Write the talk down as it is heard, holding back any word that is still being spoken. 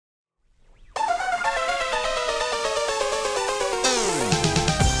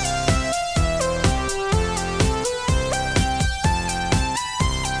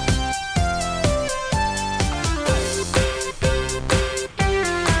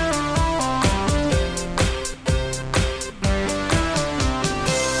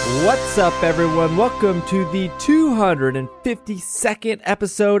What's up, everyone? Welcome to the 252nd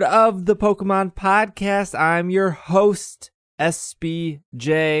episode of the Pokemon Podcast. I'm your host,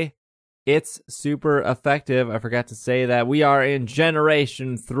 SBJ. It's super effective. I forgot to say that. We are in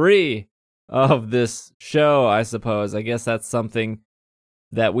Generation 3 of this show, I suppose. I guess that's something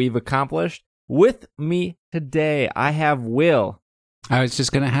that we've accomplished. With me today, I have Will. I was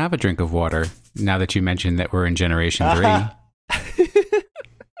just going to have a drink of water now that you mentioned that we're in Generation 3.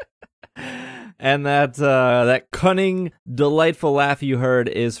 And that cunning, delightful laugh you heard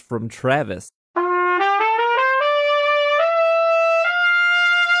is from Travis. I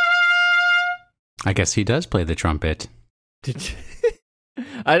guess he does play the trumpet. Did you?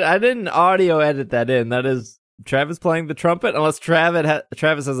 I didn't audio edit that in. That is Travis playing the trumpet, unless Travis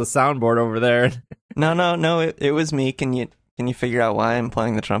has a soundboard over there. No. It was me. Can you figure out why I'm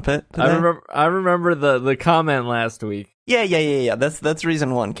playing the trumpet today? I remember the comment last week. Yeah. That's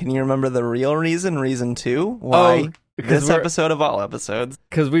reason one. Can you remember the real reason? Reason two? Why this episode of all episodes?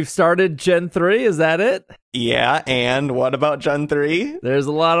 Because we've started Gen 3. Is that it? Yeah. And what about Gen 3? There's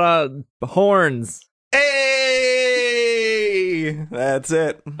a lot of horns. Hey, that's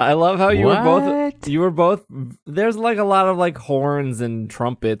it. I love how you were both. There's like a lot of like horns and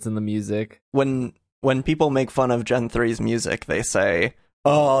trumpets in the music. When people make fun of Gen 3's music, they say,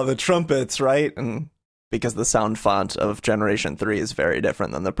 "Oh, the trumpets," right? And because the sound font of Generation 3 is very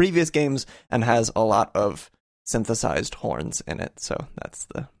different than the previous games and has a lot of synthesized horns in it. So that's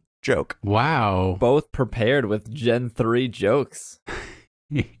the joke. Wow. Both prepared with Gen 3 jokes.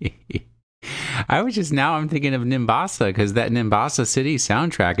 I'm thinking of Nimbasa, because that Nimbasa City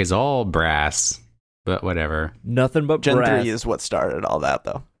soundtrack is all brass. But whatever. Nothing but Gen brass. 3 is what started all that,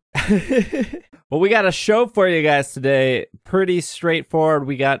 though. Well, we got a show for you guys today. Pretty straightforward.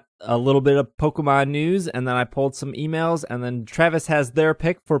 We got a little bit of Pokemon news, and then I pulled some emails, and then Travis has their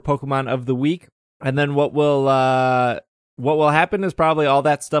pick for Pokemon of the week. And then what will happen is probably all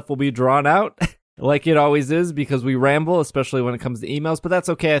that stuff will be drawn out, like it always is, because we ramble, especially when it comes to emails. But that's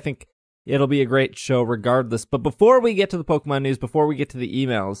okay. I think it'll be a great show regardless. But before we get to the Pokemon news, before we get to the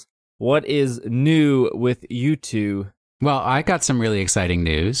emails, what is new with you two? Well, I got some really exciting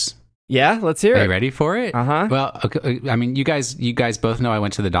news. Yeah, let's hear it. Are you ready for it? Uh-huh. Well, okay, I mean, you guys both know I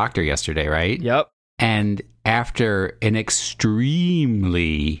went to the doctor yesterday, right? Yep. And after an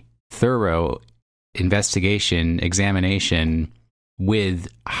extremely thorough examination with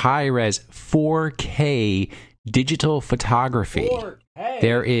high-res 4K digital photography, 4K.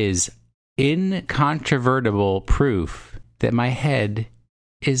 There is incontrovertible proof that my head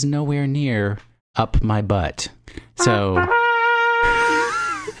is nowhere near up my butt. So...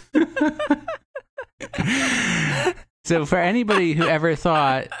 So for anybody who ever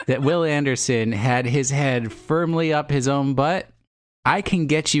thought that Will Anderson had his head firmly up his own butt, I can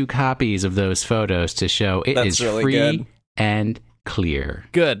get you copies of those photos to show it is really free good. And clear.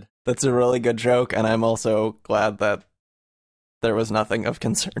 Good. That's a really good joke, and I'm also glad that there was nothing of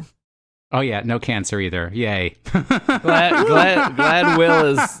concern. Oh yeah, no cancer either. Yay. glad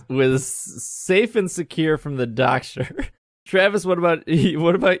Will was safe and secure from the doctor. Travis, what about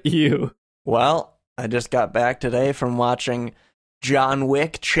you? Well, I just got back today from watching John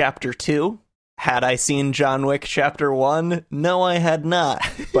Wick Chapter 2. Had I seen John Wick Chapter 1? No, I had not.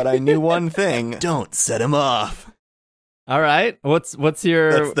 But I knew one thing. Don't set him off. All right. What's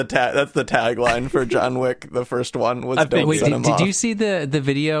your... That's the tagline for John Wick. The first one was don't set him off. Did you see the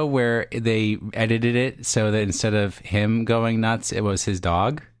video where they edited it so that instead of him going nuts, it was his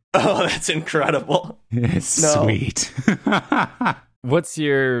dog? Oh, that's incredible. Sweet. What's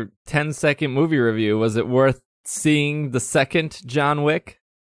your 10-second movie review? Was it worth seeing the second John Wick?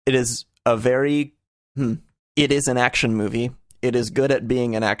 It is a very... It is an action movie. It is good at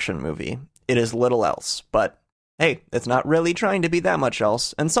being an action movie. It is little else. But, hey, it's not really trying to be that much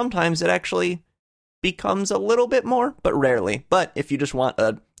else. And sometimes it actually becomes a little bit more, but rarely. But if you just want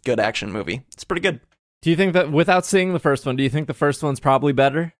a good action movie, it's pretty good. Do you think that, without seeing the first one, do you think the first one's probably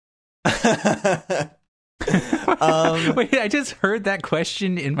better? Wait, I just heard that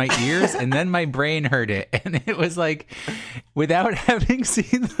question in my ears and then my brain heard it, and it was like, without having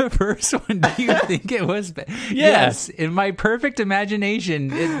seen the first one, do you think it was Yes, in my perfect imagination,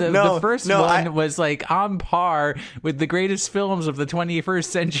 the first one was like on par with the greatest films of the 21st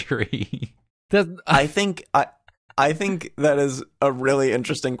century. I think that is a really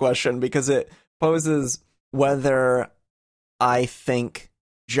interesting question, because it poses whether I think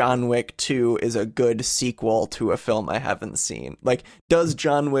John Wick 2 is a good sequel to a film I haven't seen. Like, does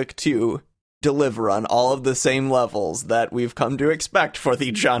John Wick 2 deliver on all of the same levels that we've come to expect for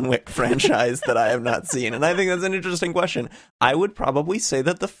the John Wick franchise that I have not seen? And I think that's an interesting question. I would probably say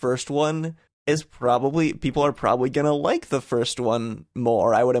that the first one is probably, people are probably going to like the first one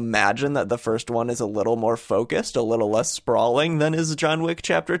more. I would imagine that the first one is a little more focused, a little less sprawling than is John Wick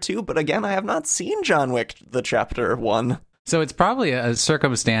Chapter 2. But again, I have not seen John Wick, the Chapter 1. So it's probably a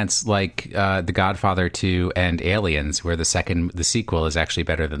circumstance like The Godfather 2 and Aliens, where the sequel is actually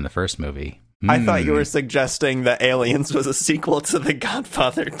better than the first movie. I thought you were suggesting that Aliens was a sequel to The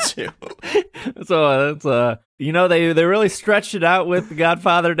Godfather 2. So it's they really stretched it out with The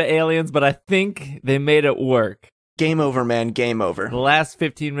Godfather to Aliens, but I think they made it work. Game over, man. Game over. The last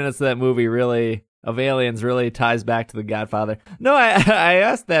 15 minutes of that movie of Aliens really ties back to The Godfather. No, I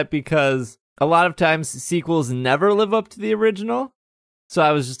asked that because a lot of times sequels never live up to the original. So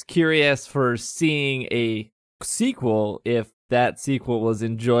I was just curious for seeing a sequel if that sequel was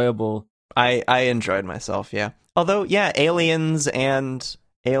enjoyable. I enjoyed myself, yeah. Although, yeah, Aliens and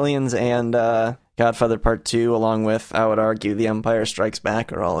Godfather Part 2, along with, I would argue, The Empire Strikes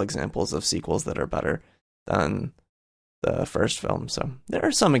Back, are all examples of sequels that are better than the first film. So there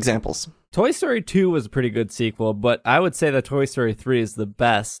are some examples. Toy Story 2 was a pretty good sequel, but I would say that Toy Story 3 is the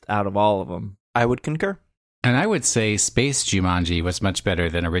best out of all of them. I would concur. And I would say Space Jumanji was much better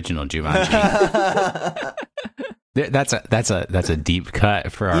than original Jumanji. That's a deep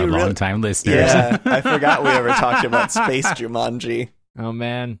cut for our longtime listeners. Yeah, I forgot we ever talked about Space Jumanji. Oh,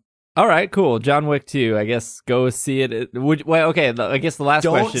 man. All right, cool. John Wick 2. I guess go see it. I guess the last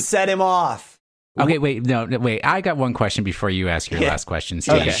question. Don't set him off. Okay, wait. I got one question before you ask your last question,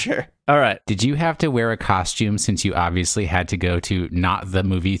 Steve. Okay, sure. All right. Did you have to wear a costume since you obviously had to go to not the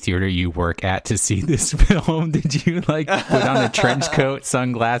movie theater you work at to see this film? Did you put on a trench coat,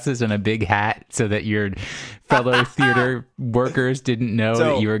 sunglasses, and a big hat so that your fellow theater workers didn't know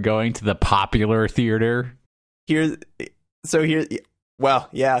that you were going to the popular theater? So here's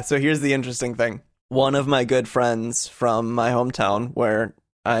the interesting thing. One of my good friends from my hometown, where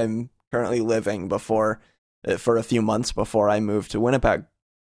I'm currently living for a few months before I moved to Winnipeg.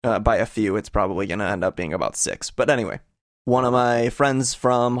 By a few, it's probably going to end up being about 6. But anyway, one of my friends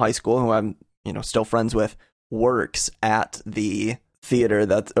from high school, who I'm still friends with, works at the theater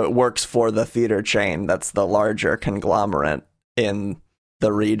that works for the theater chain that's the larger conglomerate in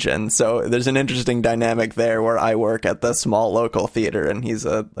the region. So there's an interesting dynamic there where I work at the small local theater, and he's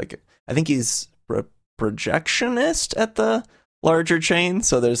I think he's a projectionist at the larger chain.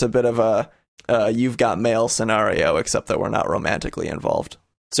 So there's a bit of a you've got mail scenario, except that we're not romantically involved.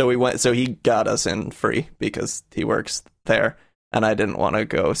 So he got us in free because he works there, and I didn't want to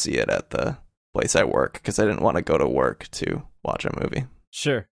go see it at the place I work because I didn't want to go to work to watch a movie.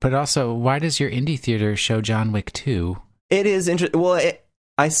 Sure. But also, why does your indie theater show John Wick 2? It is interesting. Well,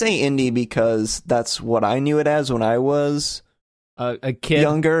 I say indie because that's what I knew it as when I was a kid,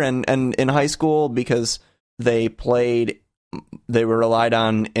 younger and in high school, because they relied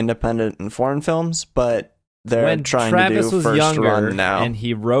on independent and foreign films, but they're when trying Travis to do was first younger, run now. And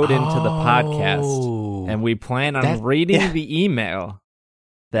he wrote into the podcast, and we plan on reading the email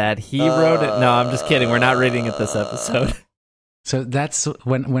that he wrote it. No, I'm just kidding. We're not reading it this episode. So that's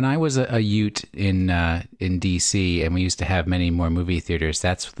when I was a Ute in DC, and we used to have many more movie theaters.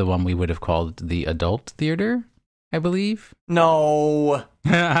 That's the one we would have called the adult theater, I believe. No. All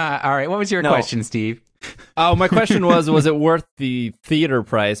right. What was your question, Steve? Oh, my question was it worth the theater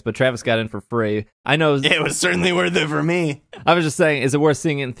price? But Travis got in for free. I know it was certainly worth it for me. I was just saying, is it worth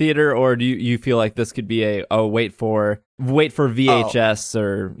seeing it in theater, or do you feel like this could be wait for VHS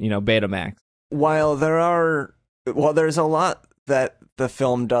or Betamax? While there's a lot that the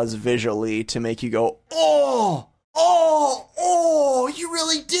film does visually to make you go, oh, you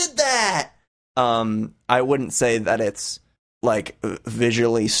really did that. I wouldn't say that it's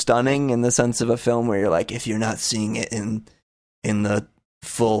visually stunning in the sense of a film where you're like, if you're not seeing it in the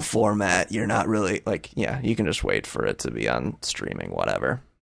full format, you're not really you can just wait for it to be on streaming, whatever.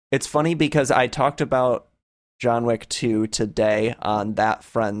 It's funny because I talked about John Wick 2 today on that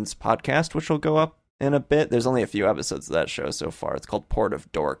friend's podcast, which will go up in a bit. There's only a few episodes of that show so far. It's called Port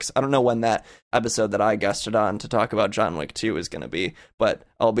of Dorks. I don't know when that episode that I guested on to talk about John Wick 2 is going to be, but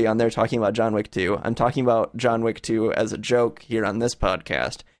I'll be on there talking about John Wick 2. I'm talking about John Wick 2 as a joke here on this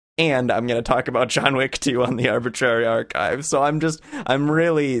podcast, and I'm going to talk about John Wick 2 on the Arbitrary Archive. So I'm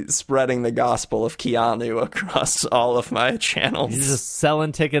really spreading the gospel of Keanu across all of my channels. You're just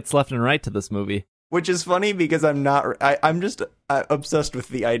selling tickets left and right to this movie. Which is funny because I'm just obsessed with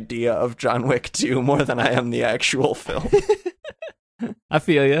the idea of John Wick 2 more than I am the actual film. I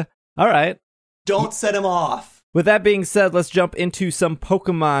feel you. All right. Don't set him off. With that being said, let's jump into some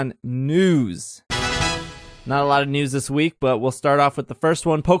Pokemon news. Not a lot of news this week, but we'll start off with the first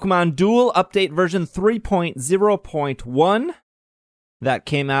one. Pokemon Duel Update version 3.0.1. That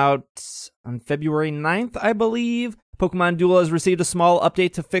came out on February 9th, I believe. Pokemon Duel has received a small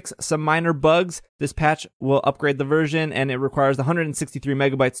update to fix some minor bugs. This patch will upgrade the version, and it requires 163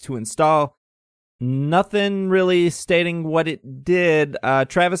 megabytes to install. Nothing really stating what it did.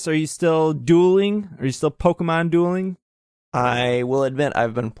 Travis, are you still dueling? Are you still Pokemon dueling? I will admit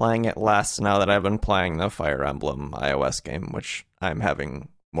I've been playing it less now that I've been playing the Fire Emblem iOS game, which I'm having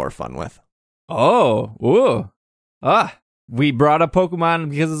more fun with. Oh, ooh. We brought up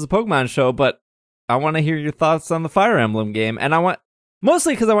Pokemon because it's a Pokemon show, but I want to hear your thoughts on the Fire Emblem game. And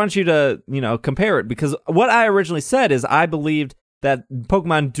mostly because I want you to, compare it. Because what I originally said is I believed that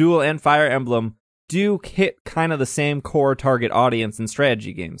Pokemon Duel and Fire Emblem do hit kind of the same core target audience in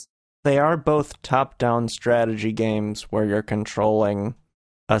strategy games. They are both top-down strategy games where you're controlling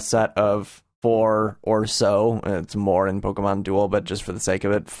a set of 4 or so, it's more in Pokemon Duel, but just for the sake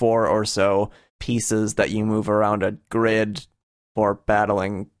of it, 4 or so pieces that you move around a grid for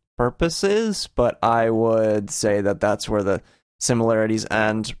battling purposes, but I would say that that's where the similarities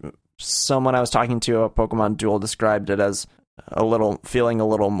end. Someone I was talking to about Pokemon Duel described it as feeling a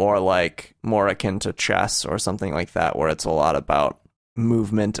little more akin to chess or something like that, where it's a lot about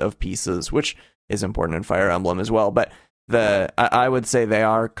movement of pieces, which is important in Fire Emblem as well. But I would say they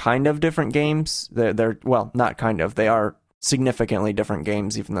are kind of different games. They're well, not kind of. They are significantly different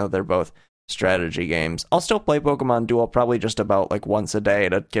games, even though they're both strategy games. I'll still play Pokemon Duel probably just about once a day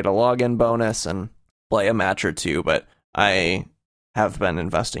to get a login bonus and play a match or two, but I have been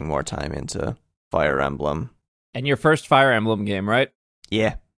investing more time into Fire Emblem. And your first Fire Emblem game, right?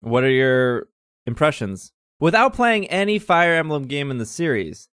 Yeah. What are your impressions? Without playing any Fire Emblem game in the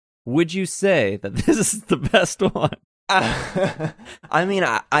series, would you say that this is the best one? I mean,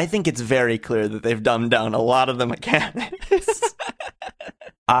 I think it's very clear that they've dumbed down a lot of the mechanics.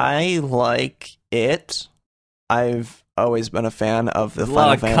 I like it. I've always been a fan of the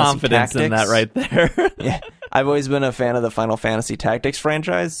Final Fantasy confidence Tactics. In that right there. Yeah, I've always been a fan of the Final Fantasy Tactics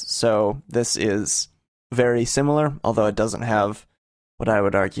franchise, so this is very similar, although it doesn't have what I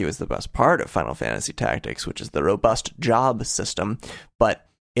would argue is the best part of Final Fantasy Tactics, which is the robust job system, but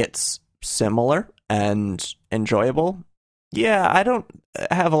it's similar and enjoyable. Yeah, I don't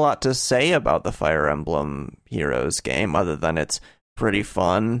have a lot to say about the Fire Emblem Heroes game, other than it's pretty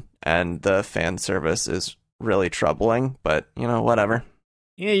fun, and the fan service is really troubling, but, whatever.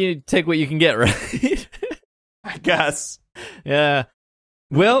 Yeah, you take what you can get, right? I guess. Yeah.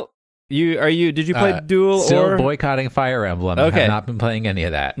 Well, did you play Duel still boycotting Fire Emblem. Okay. I have not been playing any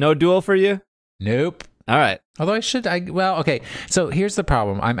of that. No Duel for you? Nope. All right. Although okay. So here's the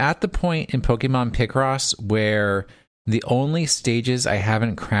problem. I'm at the point in Pokemon Picross where the only stages I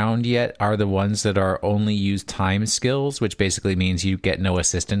haven't crowned yet are the ones that are only use time skills, which basically means you get no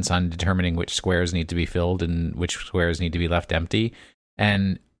assistance on determining which squares need to be filled and which squares need to be left empty.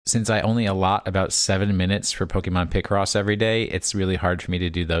 And since I only allot about 7 minutes for Pokemon Picross every day, it's really hard for me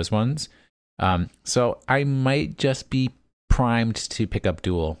to do those ones. So I might just be primed to pick up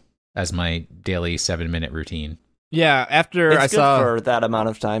Duel as my daily 7-minute routine. Yeah, after it's I good saw for that amount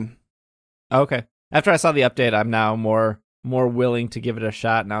of time. Okay. After I saw the update, I'm now more willing to give it a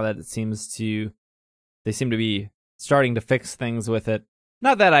shot now that they seem to be starting to fix things with it.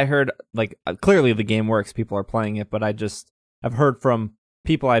 Not that I heard, clearly the game works, people are playing it, but I've heard from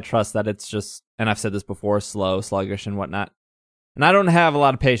people I trust that it's just, and I've said this before, slow, sluggish, and whatnot. And I don't have a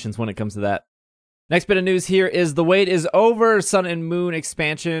lot of patience when it comes to that. Next bit of news here is the wait is over. Sun and Moon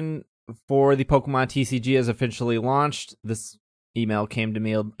expansion for the Pokemon TCG has officially launched. This email came to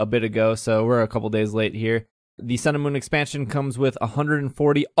me a bit ago, so we're a couple days late here. The Sun and Moon expansion comes with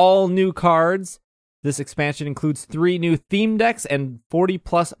 140 all-new cards. This expansion includes 3 new theme decks and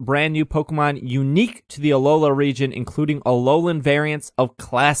 40-plus brand-new Pokemon unique to the Alola region, including Alolan variants of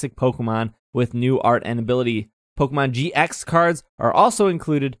classic Pokemon with new art and ability. Pokemon GX cards are also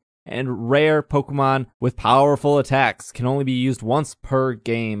included, and rare Pokemon with powerful attacks can only be used once per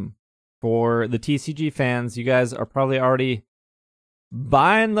game. For the TCG fans, you guys are probably already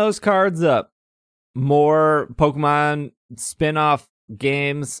buying those cards up. More Pokemon spin-off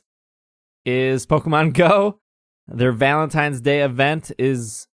games is Pokemon Go. Their Valentine's Day event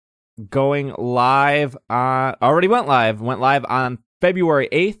is going live. Went live on February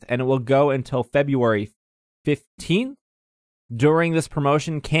 8th, and it will go until February 15th. During this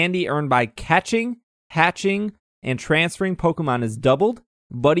promotion, candy earned by catching, hatching, and transferring Pokemon is doubled.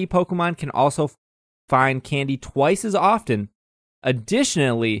 Buddy Pokemon can also find candy twice as often.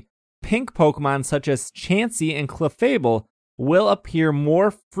 Additionally, pink Pokemon such as Chansey and Clefable will appear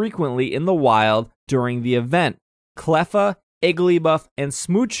more frequently in the wild during the event. Cleffa, Igglybuff, and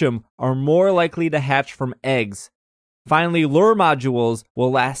Smoochum are more likely to hatch from eggs. Finally, lure modules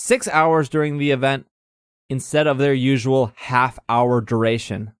will last 6 hours during the event instead of their usual half-hour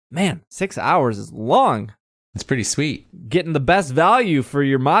duration. Man, 6 hours is long. It's pretty sweet. Getting the best value for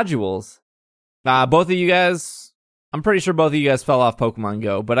your modules. Both of you guys, I'm pretty sure both of you guys fell off Pokemon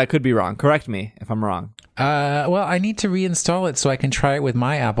Go, but I could be wrong. Correct me if I'm wrong. Well, I need to reinstall it so I can try it with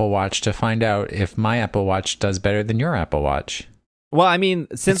my Apple Watch to find out if my Apple Watch does better than your Apple Watch. Well, I mean,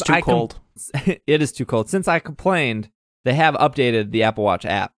 since it's too cold. It is too cold. Since I complained, they have updated the Apple Watch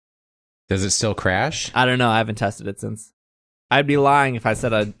app. Does it still crash? I don't know. I haven't tested it since. I'd be lying if I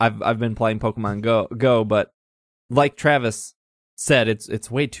said I've been playing Pokemon Go, but like Travis said,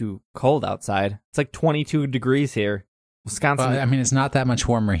 it's way too cold outside. It's like 22 degrees here. Wisconsin. Well, I mean, it's not that much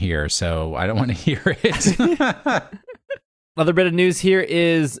warmer here, so I don't want to hear it. Another bit of news here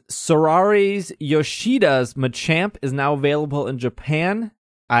is Sorari's Yoshida's Machamp is now available in Japan.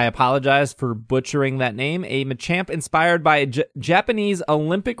 I apologize for butchering that name. A Machamp inspired by Japanese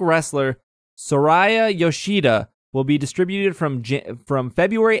Olympic wrestler Soraya Yoshida will be distributed from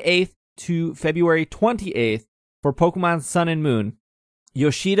February 8th to February 28th for Pokemon Sun and Moon.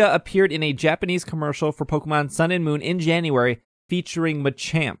 Yoshida appeared in a Japanese commercial for Pokemon Sun and Moon in January featuring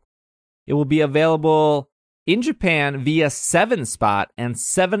Machamp. It will be available in Japan via 7-Spot and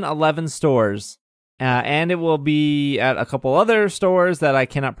 7-Eleven stores. And it will be at a couple other stores that I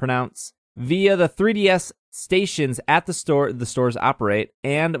cannot pronounce via the 3DS stations at the stores operate,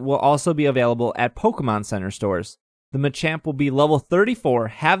 and will also be available at Pokemon Center stores. The Machamp will be level 34,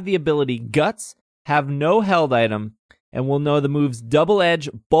 have the ability Guts, have no held item, and will know the moves Double Edge,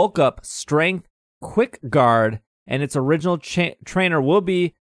 Bulk Up, Strength, Quick Guard, and its original trainer will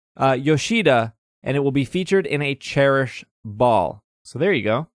be Yoshida, and it will be featured in a Cherish Ball. So there you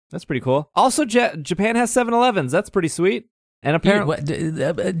go. That's pretty cool. Also, Japan has 7-Elevens. That's pretty sweet. And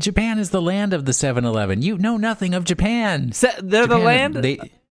apparently, Japan is the land of the 7-Eleven. You know nothing of Japan. They're the land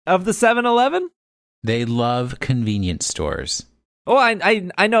of the 7-Eleven? They love convenience stores. Oh,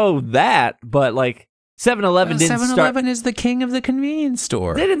 I know that, but like 7-Eleven didn't 7-Eleven is the king of the convenience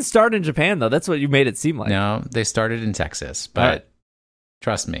store. They didn't start in Japan, though. That's what you made it seem like. No, they started in Texas, but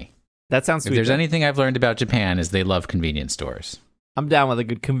trust me. That sounds sweet. If there's anything I've learned about Japan is they love convenience stores. I'm down with a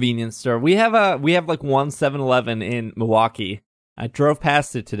good convenience store. We have like one 7-Eleven in Milwaukee. I drove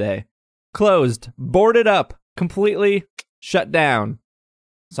past it today. Closed, boarded up, completely shut down.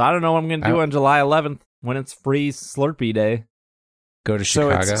 So I don't know what I'm going to do on July 11th when it's free Slurpee Day. Go to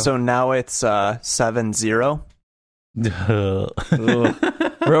Chicago. So now it's 7-0.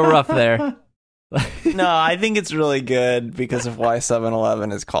 Real rough there. No, I think it's really good because of why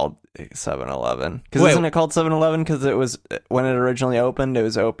 7-Eleven is called 7-Eleven. Because isn't it called 7-Eleven? Because it was, when it originally opened, it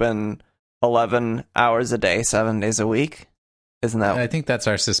was open 11 hours a day, 7 days a week. Isn't that? I think that's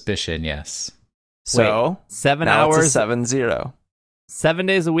our suspicion, yes. So, wait, 7 now hours? It's a 7-0. 7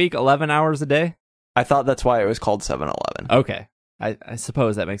 days a week, 11 hours a day? I thought that's why it was called 7-Eleven. Okay. I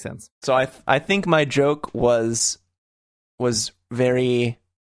suppose that makes sense. So I think my joke was very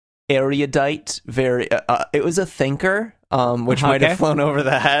erudite, very it was a thinker, which might have flown over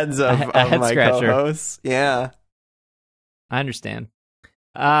the heads of my co-hosts. Yeah, I understand.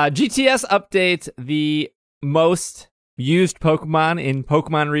 GTS update: the most used Pokemon in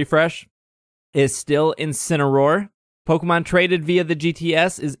Pokemon Refresh is still Incineroar. Pokemon traded via the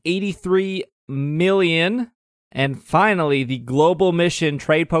GTS is 83 million. And finally, the global mission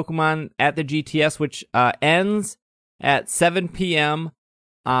trade Pokemon at the GTS, which ends at 7 p.m.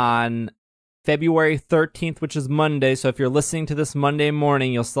 on February 13th, which is Monday. So if you're listening to this Monday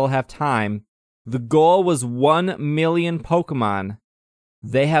morning, you'll still have time. The goal was 1 million Pokemon.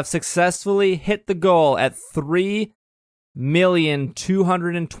 They have successfully hit the goal at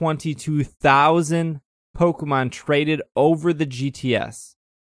 3,222,000 Pokemon traded over the GTS,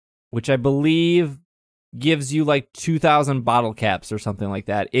 which I believe gives you like 2,000 bottle caps or something like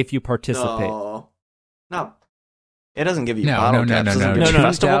that if you participate. No. It doesn't give you bottle caps. No.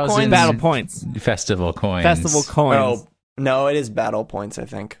 Festival coins? Battle points. Festival coins. Festival coins. Oh, no, it is battle points, I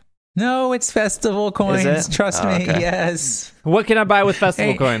think. No, it's festival coins. Is it? Trust me, okay. Yes. What can I buy with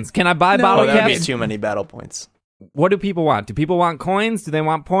festival coins? Can I buy bottle that'd caps? be too many battle points. What do people want? Do people want coins? Do they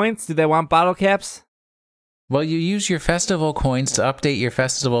want points? Do they want bottle caps? Well, you use your festival coins to update your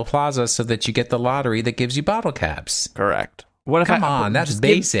festival plaza so that you get the lottery that gives you bottle caps. Correct. What if Come on, that's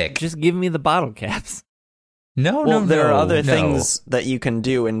basic. Just give me the bottle caps. No, there are other things that you can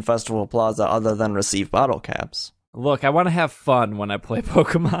do in Festival Plaza other than receive bottle caps. Look, I want to have fun when I play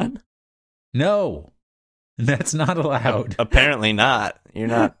Pokemon. No, that's not allowed. Apparently not. You're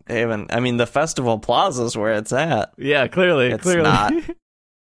not even. I mean, the Festival Plaza's where it's at. Yeah, clearly. It's not.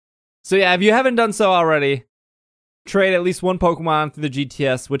 So yeah, if you haven't done so already, trade at least one Pokemon through the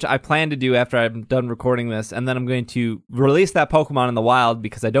GTS, which I plan to do after I'm done recording this, and then I'm going to release that Pokemon in the wild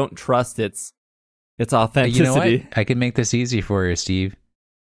because I don't trust its authenticity. You know what? I can make this easy for you, Steve.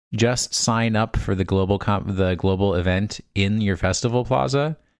 Just sign up for the global event in your Festival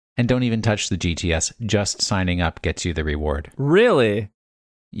Plaza, and don't even touch the GTS. Just signing up gets you the reward. Really?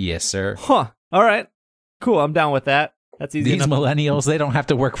 Yes, sir. Huh. All right. Cool. I'm down with that. That's easy These enough. millennials, they don't have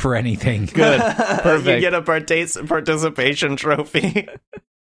to work for anything. Good. Perfect. You get a participation trophy.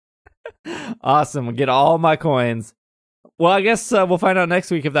 Awesome. We'll get all my coins. Well, I guess we'll find out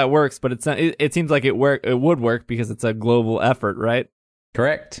next week if that works, but it seems like it would work because it's a global effort, right?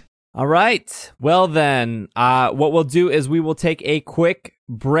 Correct. All right. Well, then, what we'll do is we will take a quick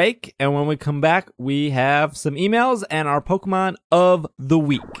break, and when we come back, we have some emails and our Pokemon of the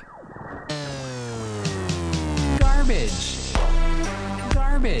week. Garbage.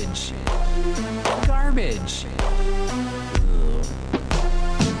 Garbage. Garbage.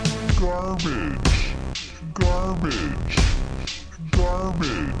 Garbage. Garbage.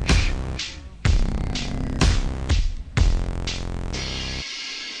 Garbage.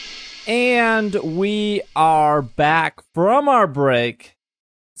 And we are back from our break.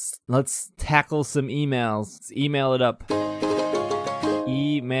 Let's tackle some emails. Let's email it up.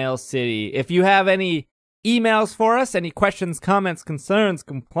 Email City. If you have any emails for us, any questions, comments, concerns,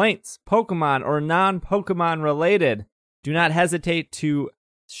 complaints, Pokemon or non-Pokemon related, do not hesitate to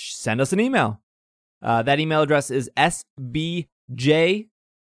send us an email. That email address is sbj@pkmncast,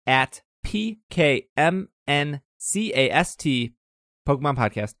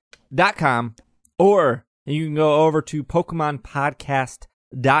 PokemonPodcast.com, or you can go over to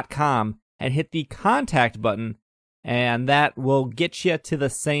PokemonPodcast.com and hit the contact button, and that will get you to the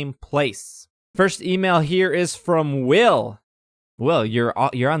same place. First email here is from Will. Will, you're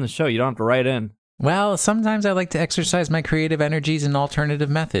on the show. You don't have to write in. Well, sometimes I like to exercise my creative energies in alternative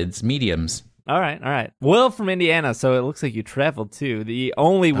methods, mediums. All right. Will from Indiana, so it looks like you traveled too. The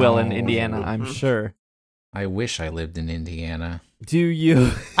only Will in Indiana, I'm sure. I wish I lived in Indiana. Do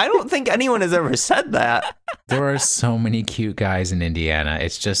you? I don't think anyone has ever said that. There are so many cute guys in Indiana.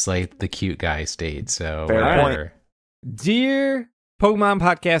 It's just like the cute guy state, so Fair whatever. Dear Pokemon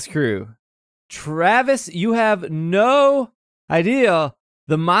Podcast crew, Travis, you have no idea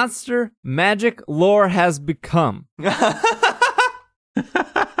the monster magic lore has become.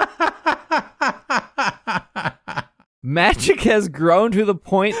 Magic has grown to the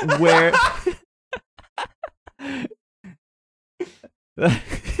point where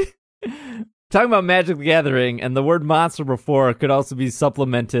talking about Magic the Gathering, and the word monster before could also be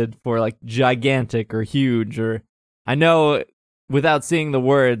supplemented for like gigantic or huge, or I know without seeing the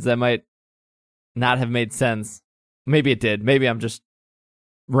words that might not have made sense. Maybe it did. Maybe I'm just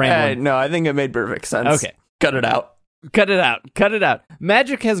rambling. No, I think it made perfect sense. Okay. Cut it out. Cut it out.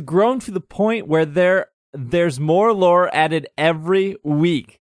 Magic has grown to the point where there's more lore added every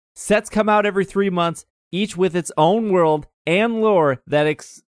week. Sets come out every 3 months, each with its own world and lore that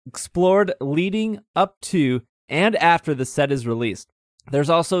explored leading up to and after the set is released. There's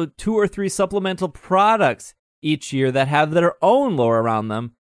also 2 or 3 supplemental products each year that have their own lore around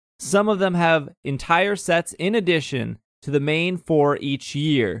them. Some of them have entire sets in addition to the main 4 each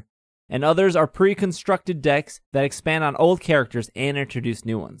year, and others are pre-constructed decks that expand on old characters and introduce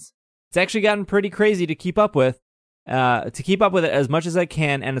new ones. It's actually gotten pretty crazy to keep up with it as much as I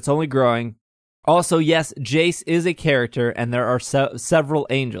can, and it's only growing. Also, yes, Jace is a character, and there are several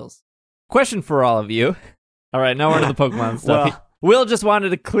angels. Question for all of you. All right, now we're into the Pokemon stuff. Will just wanted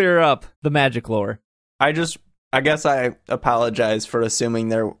to clear up the magic lore. I guess I apologize for assuming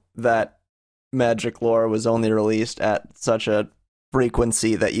that magic lore was only released at such a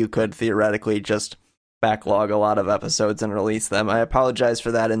frequency that you could theoretically just backlog a lot of episodes and release them. I apologize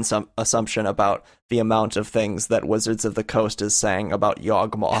for that in some assumption about the amount of things that Wizards of the Coast is saying about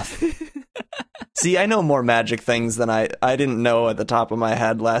Yawgmoth. See, I know more magic things than I didn't know at the top of my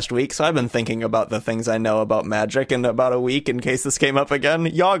head last week, so I've been thinking about the things I know about magic in about a week in case this came up again.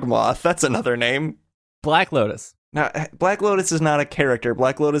 Yawgmoth, that's another name. Black Lotus. Now, Black Lotus is not a character.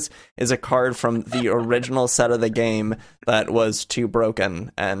 Black Lotus is a card from the original set of the game that was too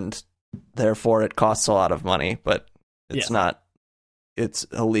broken, and therefore it costs a lot of money, but it's not. It's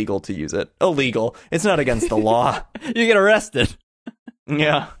illegal to use it. Illegal. It's not against the law. You get arrested.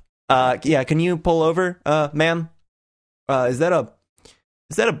 Yeah. Can you pull over, ma'am? Is that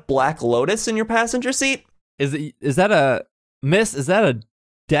a Black Lotus in your passenger seat? Is that a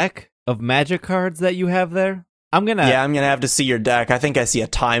deck of magic cards that you have there? I'm gonna have to see your deck. I think I see a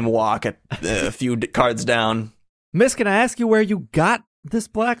Time Walk at a few cards down. Miss, can I ask you where you got this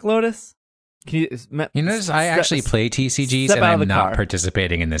Black Lotus? Can you notice I actually play TCGs and I'm not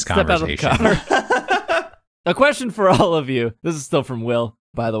participating in this conversation. A question for all of you. This is still from Will,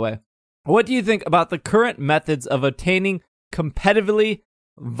 by the way. What do you think about the current methods of attaining competitively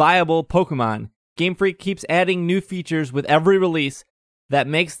viable Pokemon? Game Freak keeps adding new features with every release that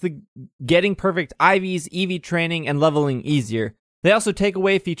makes the getting perfect IVs, EV training, and leveling easier. They also take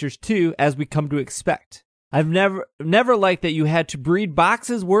away features too, as we come to expect. I've never liked that you had to breed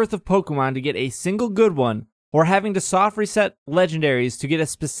boxes worth of Pokemon to get a single good one, or having to soft reset legendaries to get a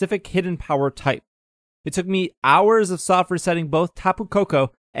specific hidden power type. It took me hours of soft resetting both Tapu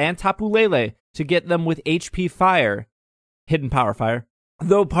Koko and Tapu Lele to get them with HP Fire, hidden power fire,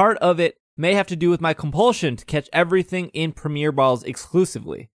 though part of it may have to do with my compulsion to catch everything in Premier Balls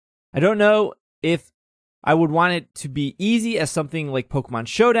exclusively. I don't know if I would want it to be easy as something like Pokemon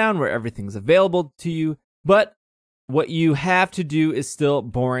Showdown where everything's available to you, but what you have to do is still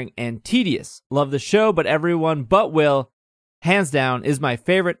boring and tedious. Love the show, but everyone but Will, hands down, is my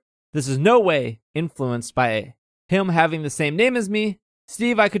favorite. This is no way influenced by him having the same name as me.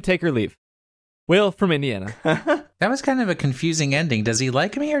 Steve, I could take or leave. Will from Indiana. That was kind of a confusing ending. Does he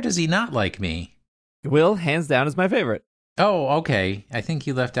like me or does he not like me? Will, hands down, is my favorite. Oh, okay. I think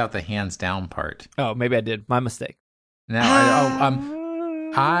you left out the hands down part. Oh, maybe I did. My mistake. I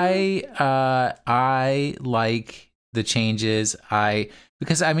like the changes.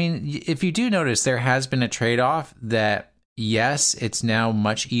 Because I mean, if you do notice, there has been a trade-off that yes, it's now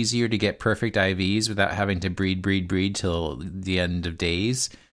much easier to get perfect IVs without having to breed till the end of days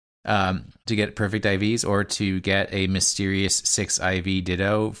to get perfect IVs, or to get a mysterious 6 IV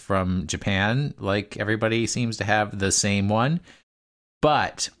Ditto from Japan. Like everybody seems to have the same one,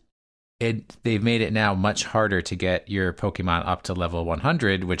 but they've made it now much harder to get your Pokemon up to level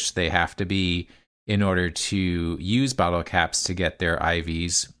 100, which they have to be in order to use bottle caps to get their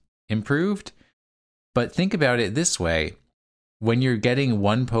IVs improved. But think about it this way. When you're getting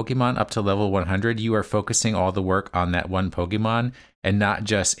one Pokemon up to level 100, you are focusing all the work on that one Pokemon and not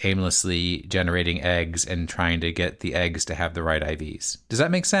just aimlessly generating eggs and trying to get the eggs to have the right IVs. Does that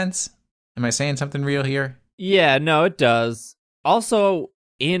make sense? Am I saying something real here? Yeah, no, it does. Also,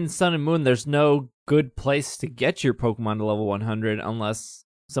 in Sun and Moon, there's no good place to get your Pokemon to level 100 unless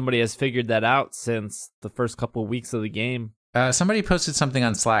somebody has figured that out since the first couple of weeks of the game. Somebody posted something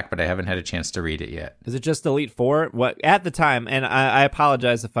on Slack, but I haven't had a chance to read it yet. Is it just Elite Four? What at the time? And I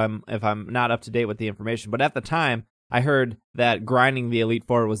apologize if I'm not up to date with the information, but at the time, I heard that grinding the Elite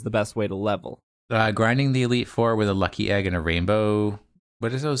Four was the best way to level. Grinding the Elite Four with a lucky egg and a rainbow.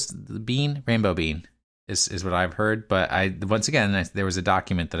 What is those? Bean? Rainbow bean is what I've heard. But once again, there was a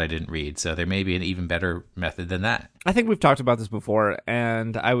document that I didn't read, so there may be an even better method than that. I think we've talked about this before,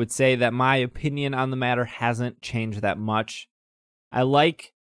 and I would say that my opinion on the matter hasn't changed that much. I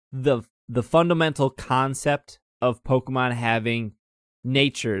like the fundamental concept of Pokemon having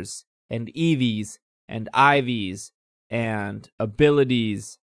natures and EVs and IVs and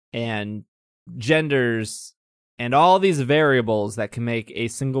abilities and genders and all these variables that can make a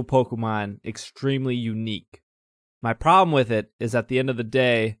single Pokemon extremely unique. My problem with it is at the end of the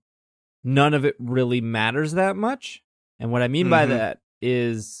day, none of it really matters that much. And what I mean by that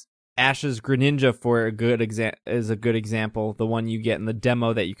is Ash's Greninja is a good example, the one you get in the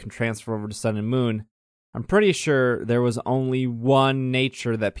demo that you can transfer over to Sun and Moon. I'm pretty sure there was only one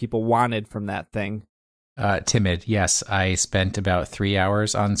nature that people wanted from that thing. Timid, yes. I spent about 3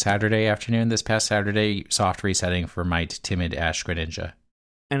 hours on Saturday afternoon, this past Saturday, soft resetting for my Timid Ash Greninja.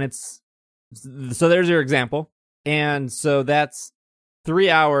 And so there's your example. And so that's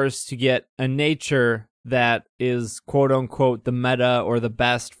 3 hours to get a nature that is quote unquote the meta or the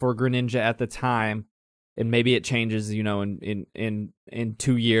best for Greninja at the time. And maybe it changes, in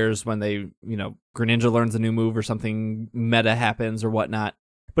 2 years when they, Greninja learns a new move or something meta happens or whatnot.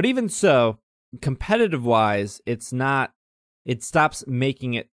 But even so, competitive wise, it stops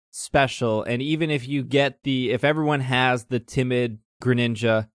making it special. And even if if everyone has the Timid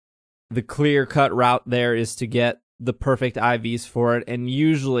Greninja, the clear cut route there is to get the perfect IVs for it. And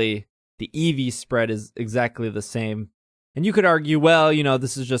usually the EV spread is exactly the same. And you could argue, well,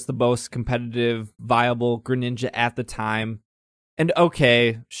 this is just the most competitive, viable Greninja at the time. And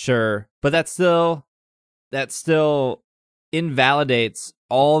okay, sure. But that still invalidates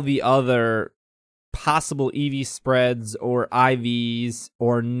all the other possible EV spreads or IVs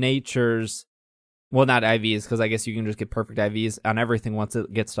or natures. Well, not IVs, because I guess you can just get perfect IVs on everything once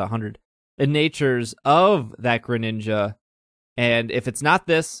it gets to 100. The natures of that Greninja And if it's not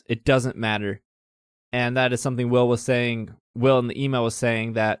this, it doesn't matter. And that is something Will was saying. Will in the email was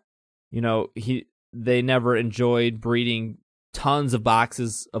saying that, they never enjoyed breeding tons of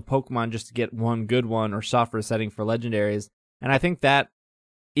boxes of Pokemon just to get one good one or software setting for legendaries. And I think that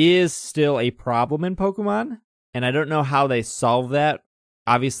is still a problem in Pokemon. And I don't know how they solve that.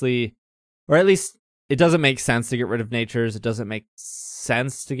 Obviously, or at least it doesn't make sense to get rid of natures. It doesn't make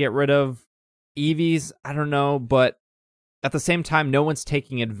sense to get rid of Eevees. I don't know, but at the same time, no one's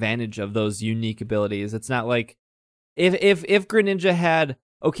taking advantage of those unique abilities. It's not like if Greninja had,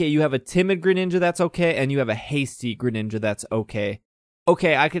 okay, you have a timid Greninja, that's okay, and you have a hasty Greninja, that's okay.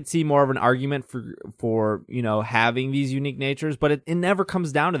 Okay, I could see more of an argument for having these unique natures, but it never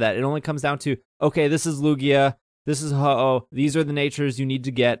comes down to that. It only comes down to, okay, this is Lugia, this is Ho-Oh, these are the natures you need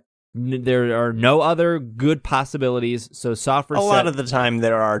to get. There are no other good possibilities, so software A lot of the time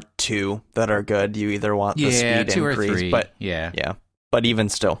there are two that are good. You either want the speed two increase, or three. but yeah. But even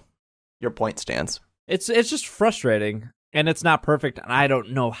still, your point stands. It's just frustrating, and it's not perfect, and I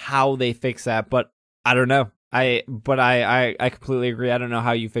don't know how they fix that, but I don't know. I completely agree. I don't know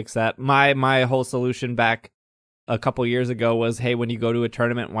how you fix that. My whole solution back a couple years ago was, hey, when you go to a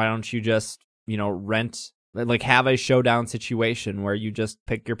tournament, why don't you just, rent, like have a showdown situation where you just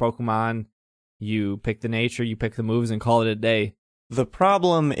pick your Pokemon, you pick the nature, you pick the moves, and call it a day. The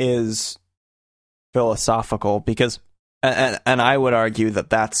problem is philosophical because, and I would argue that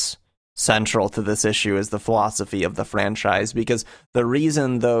that's central to this issue, is the philosophy of the franchise, because the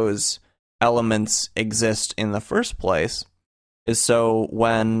reason those elements exist in the first place is so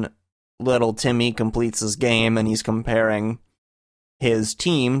when little Timmy completes his game and he's comparing his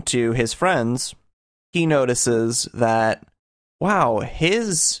team to his friends, he notices that, wow,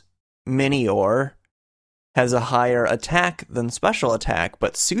 his Minior has a higher attack than special attack,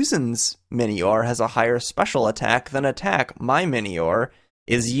 but Susan's Minior has a higher special attack than attack. My Minior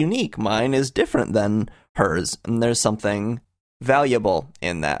is unique. Mine is different than hers. And there's something valuable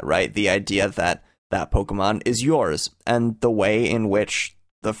in that, right? The idea that that Pokemon is yours. And the way in which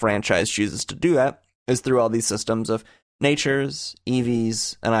the franchise chooses to do that is through all these systems of natures,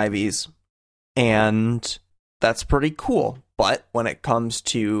 EVs, and IVs. And that's pretty cool. But when it comes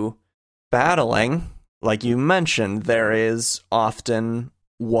to battling, like you mentioned, there is often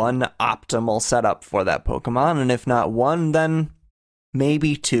one optimal setup for that Pokemon. And if not one, then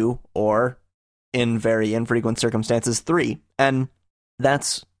maybe two, or in very infrequent circumstances, three. And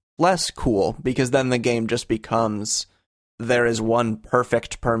that's less cool, because then the game just becomes, there is one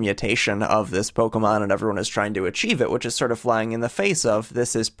perfect permutation of this Pokemon and everyone is trying to achieve it, which is sort of flying in the face of,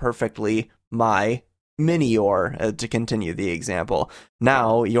 this is perfectly my Minior, to continue the example.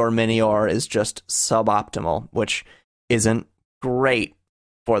 Now your Minior is just suboptimal, which isn't great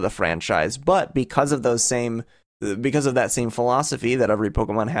for the franchise, but because of that same philosophy that every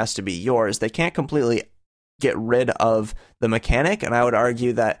Pokemon has to be yours, they can't completely get rid of the mechanic, and I would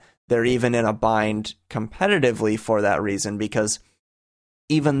argue that they're even in a bind competitively for that reason, because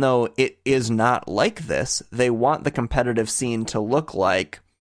even though it is not like this, they want the competitive scene to look like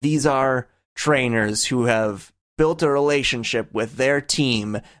these are trainers who have built a relationship with their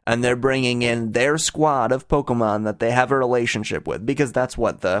team, and they're bringing in their squad of Pokemon that they have a relationship with, because that's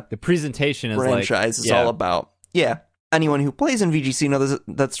what the presentation is franchise is all about. Yeah. Anyone who plays in VGC knows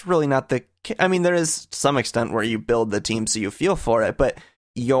that's really not the... I mean, there is some extent where you build the team so you feel for it, but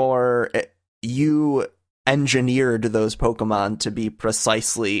you engineered those Pokemon to be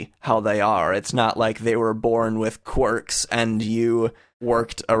precisely how they are. It's not like they were born with quirks and you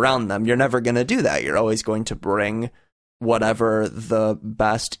worked around them. You're never going to do that. You're always going to bring whatever the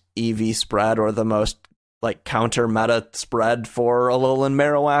best EV spread or the most counter meta spread for Alolan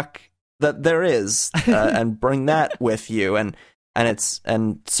Marowak that there is, and bring that with you. And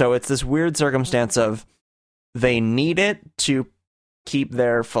so it's this weird circumstance of they need it to keep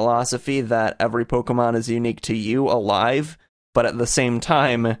their philosophy that every Pokemon is unique to you alive, but at the same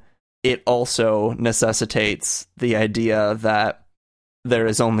time, it also necessitates the idea that there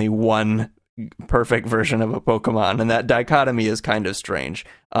is only one perfect version of a Pokemon, and that dichotomy is kind of strange.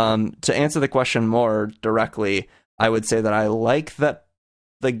 To answer the question more directly, I would say that I like that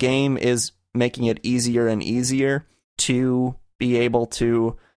the game is making it easier and easier to be able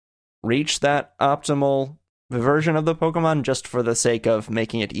to reach that optimal version of the Pokemon just for the sake of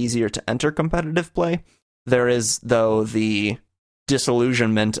making it easier to enter competitive play. There is, though, the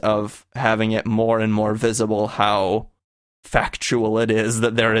disillusionment of having it more and more visible how factual it is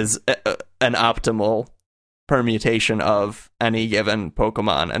that there is an optimal permutation of any given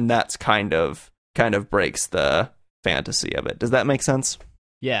Pokemon, and that's kind of breaks the fantasy of it. Does that make sense?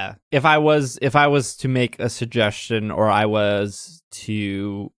 Yeah. If I was to make a suggestion, or I was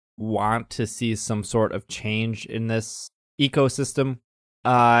to want to see some sort of change in this ecosystem,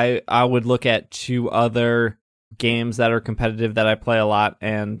 I would look at 2 other games that are competitive that I play a lot,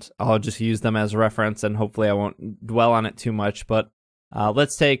 and I'll just use them as a reference, and hopefully I won't dwell on it too much. But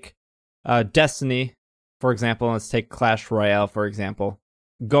let's take Destiny, for example, and let's take Clash Royale, for example.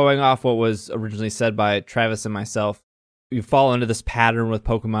 Going off what was originally said by Travis and myself, you fall into this pattern with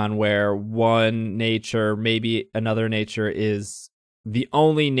Pokemon where one nature, maybe another nature, is the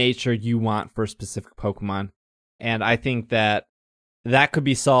only nature you want for a specific Pokemon. And I think that could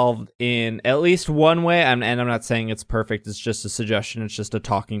be solved in at least one way, and I'm not saying it's perfect, it's just a suggestion, it's just a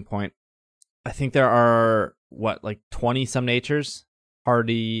talking point. I think there are, 20-some natures?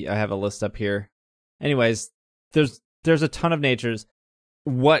 I have a list up here. Anyways, there's a ton of natures.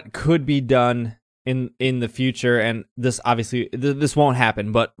 What could be done in the future, and this obviously this won't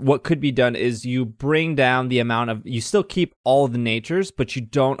happen, but what could be done is you bring down the amount of, you still keep all of the natures, but you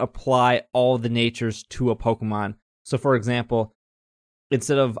don't apply all the natures to a Pokemon. So for example,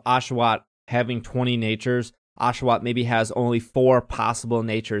 instead of Oshawott having 20 natures, Oshawott maybe has only 4 possible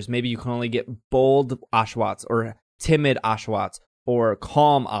natures. Maybe you can only get bold Oshawotts, or timid Oshawotts, or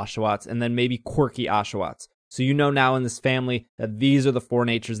calm Oshawotts, and then maybe quirky Oshawotts. So you know now in this family that these are the 4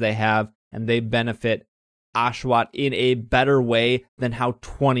 natures they have, and they benefit Oshawott in a better way than how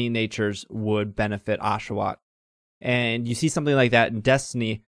 20 natures would benefit Oshawott. And you see something like that in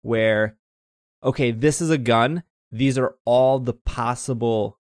Destiny where, okay, this is a gun. These are all the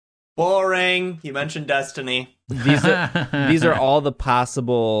possible... Boring. You mentioned Destiny. These are all the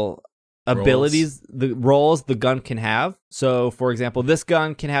possible abilities, the roles the gun can have. So, for example, this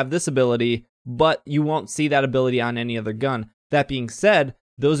gun can have this ability, but you won't see that ability on any other gun. That being said,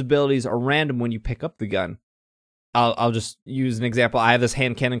 those abilities are random when you pick up the gun. I'll just use an example. I have this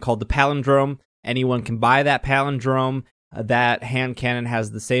hand cannon called the Palindrome. Anyone can buy that Palindrome. That hand cannon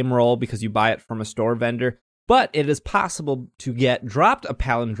has the same role because you buy it from a store vendor. But it is possible to get dropped a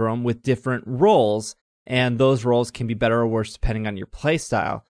Palindrome with different roles, and those roles can be better or worse depending on your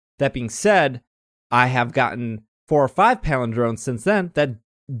playstyle. That being said, I have gotten 4 or 5 Palindromes since then that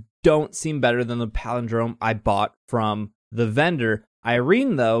don't seem better than the Palindrome I bought from the vendor.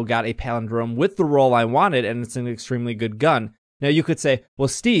 Irene, though, got a Palindrome with the role I wanted, and it's an extremely good gun. Now, you could say, well,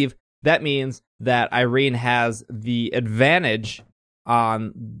 Steve, that means that Irene has the advantage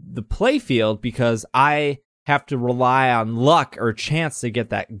on the playfield because I have to rely on luck or chance to get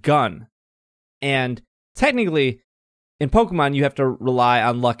that gun. And technically, in Pokemon, you have to rely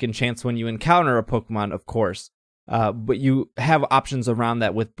on luck and chance when you encounter a Pokemon, of course. But you have options around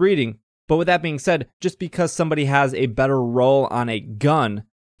that with breeding. But with that being said, just because somebody has a better roll on a gun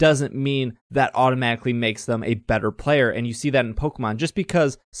doesn't mean that automatically makes them a better player. And you see that in Pokemon. Just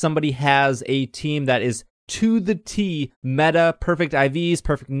because somebody has a team that is to the T meta, perfect IVs,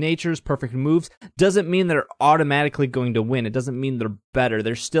 perfect natures, perfect moves, doesn't mean they're automatically going to win. It doesn't mean they're better.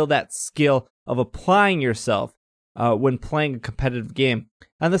 There's still that skill of applying yourself when playing a competitive game.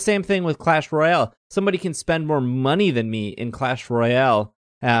 And the same thing with Clash Royale. Somebody can spend more money than me in Clash Royale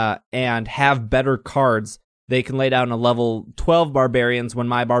and have better cards. They can lay down a level 12 barbarians when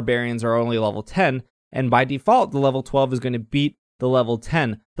my barbarians are only level 10, and by default, the level 12 is going to beat the level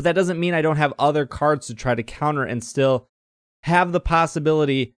 10. But that doesn't mean I don't have other cards to try to counter and still have the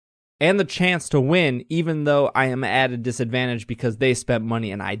possibility and the chance to win, even though I am at a disadvantage because they spent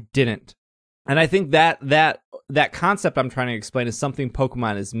money and I didn't. And I think that concept I'm trying to explain is something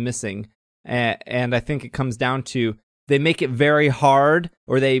Pokemon is missing. And I think it comes down to they make it very hard,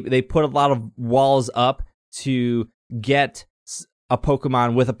 or they put a lot of walls up to get a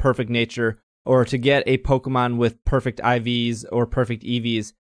Pokemon with a perfect nature, or to get a Pokemon with perfect IVs or perfect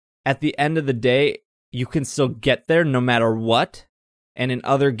EVs. At the end of the day, you can still get there no matter what. And in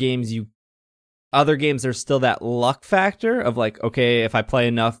other games, there's still that luck factor of like, okay, if I play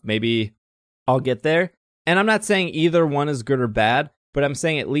enough, maybe I'll get there. And I'm not saying either one is good or bad, but I'm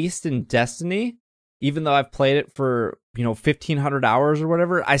saying at least in Destiny, even though I've played it for, 1,500 hours or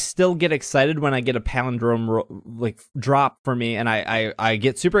whatever, I still get excited when I get a Palindrome drop for me, and I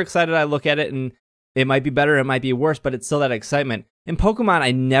get super excited. I look at it, and it might be better, it might be worse, but it's still that excitement. In Pokemon,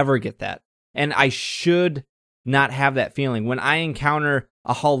 I never get that, and I should not have that feeling. When I encounter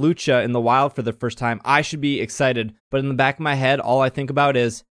a Hawlucha in the wild for the first time, I should be excited, but in the back of my head, all I think about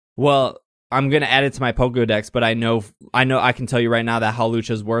is, well, I'm going to add it to my Pokedex, but I know I can tell you right now that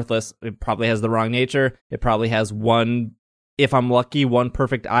Hawlucha is worthless. It probably has the wrong nature. It probably has one, if I'm lucky, one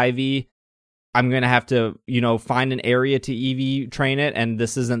perfect IV. I'm going to have to, find an area to EV train it, and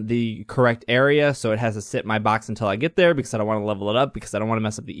this isn't the correct area, so it has to sit in my box until I get there because I don't want to level it up, because I don't want to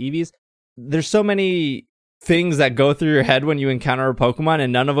mess up the EVs. There's so many things that go through your head when you encounter a Pokemon,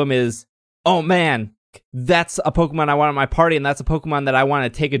 and none of them is, oh man, that's a Pokemon I want at my party, and that's a Pokemon that I want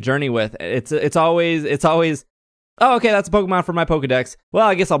to take a journey with. It's always, oh, okay, that's a Pokemon for my Pokedex. Well,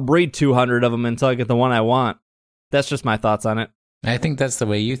 I guess I'll breed 200 of them until I get the one I want. That's just my thoughts on it. I think that's the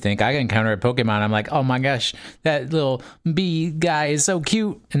way you think. I encounter a Pokemon, I'm like, oh my gosh, that little bee guy is so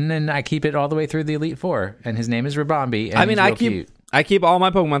cute. And then I keep it all the way through the Elite Four, and his name is Rabombi. And I keep all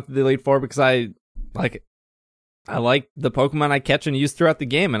my Pokemon through the Elite Four because I like the Pokemon I catch and use throughout the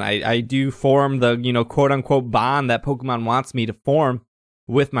game, and I do form the, quote unquote bond that Pokemon wants me to form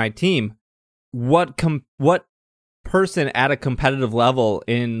with my team. What person at a competitive level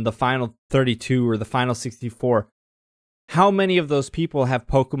in the final 32 or the final 64, how many of those people have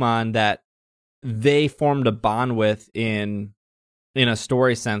Pokemon that they formed a bond with in a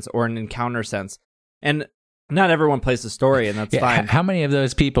story sense or an encounter sense? And not everyone plays the story, and that's fine. How many of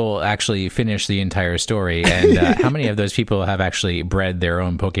those people actually finish the entire story, and how many of those people have actually bred their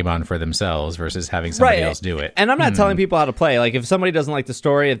own Pokemon for themselves versus having somebody else do it? And I'm not telling people how to play. Like, if somebody doesn't like the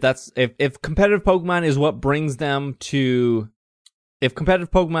story, if competitive Pokemon is what brings them to... If competitive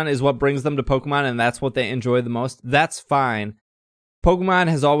Pokemon is what brings them to Pokemon and that's what they enjoy the most, that's fine. Pokemon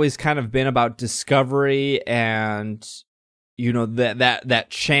has always kind of been about discovery and, that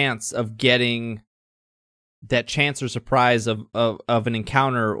chance of getting... that chance or surprise of an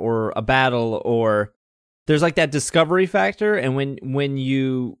encounter or a battle, or there's like that discovery factor. And when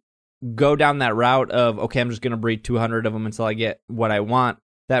you go down that route of, okay, I'm just going to breed 200 of them until I get what I want,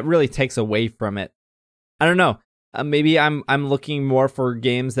 that really takes away from it. I don't know. Maybe I'm looking more for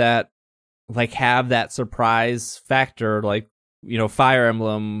games that like have that surprise factor, like, Fire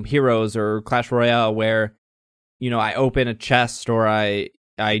Emblem Heroes or Clash Royale, where, I open a chest or I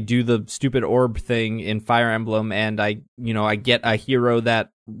do the stupid orb thing in Fire Emblem, and I get a hero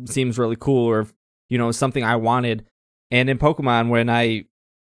that seems really cool, or, something I wanted. And in Pokemon, when I,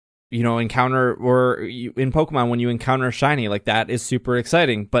 encounter, or in Pokemon, when you encounter a shiny, like, that is super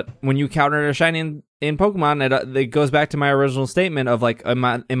exciting. But when you encounter a shiny in Pokemon, it goes back to my original statement of, like, in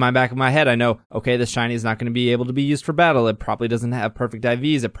my back of my head, I know, okay, this shiny is not going to be able to be used for battle. It probably doesn't have perfect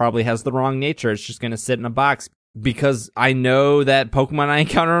IVs. It probably has the wrong nature. It's just going to sit in a box. Because I know that Pokemon I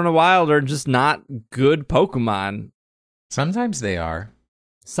encounter in the wild are just not good Pokemon. Sometimes they are.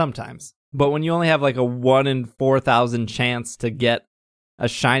 Sometimes. But when you only have like a 1 in 4,000 chance to get a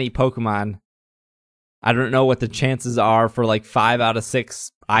shiny Pokemon, I don't know what the chances are for like 5 out of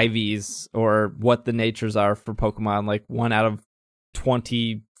 6 IVs, or what the natures are for Pokemon. Like 1 out of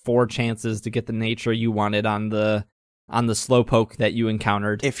 24 chances to get the nature you wanted on the Slowpoke that you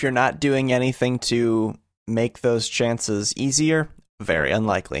encountered. If you're not doing anything to make those chances easier, very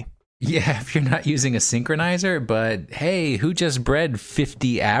unlikely. Yeah, if you're not using a synchronizer, but hey, who just bred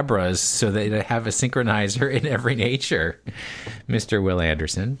 50 Abras so they have a synchronizer in every nature? Mr. Will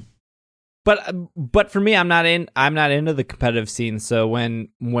Anderson. But for me, I'm not into the competitive scene, so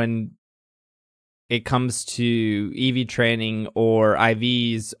when it comes to EV training or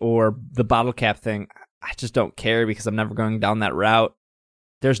IVs or the bottle cap thing, I just don't care, because I'm never going down that route.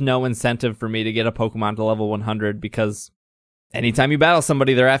 There's no incentive for me to get a Pokemon to level 100, because anytime you battle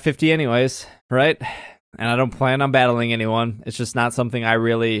somebody, they're at 50 anyways, right? And I don't plan on battling anyone. It's just not something I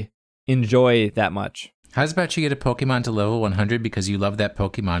really enjoy that much. How's about you get a Pokemon to level 100 because you love that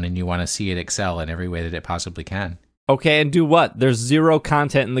Pokemon and you want to see it excel in every way that it possibly can? Okay, and do what? There's 0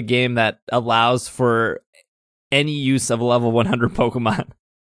 content in the game that allows for any use of a level 100 Pokemon.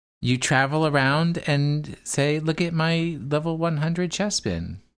 You travel around and say, look at my level 100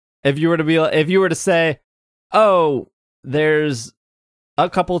 Chespin. If you were to say, oh, there's a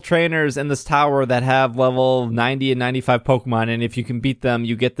couple trainers in this tower that have level 90 and 95 Pokemon, and if you can beat them,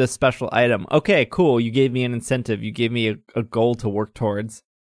 you get this special item. Okay, cool. You gave me an incentive. You gave me a goal to work towards.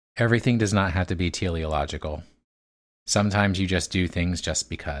 Everything does not have to be teleological. Sometimes you just do things just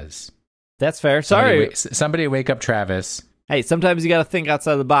because. That's fair. Sorry. Somebody wake up Travis. Hey, sometimes you got to think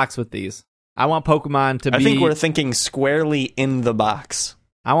outside the box with these. I want Pokemon to be... I think we're thinking squarely in the box.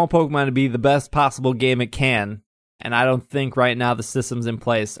 I want Pokemon to be the best possible game it can, and I don't think right now the systems in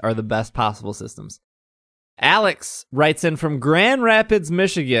place are the best possible systems. Alex writes in from Grand Rapids,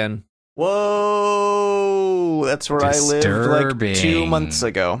 Michigan. Whoa! That's where Disturbing. I lived like 2 months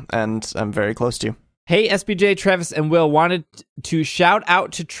ago, and I'm very close to. Hey, SBJ, Travis, and Will, wanted to shout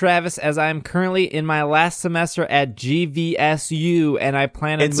out to Travis as I am currently in my last semester at GVSU, and I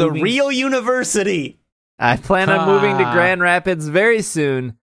plan on It's a real university! I plan on moving to Grand Rapids very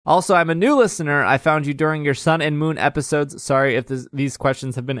soon, Also, I'm a new listener. I found you during your Sun and Moon episodes. Sorry if these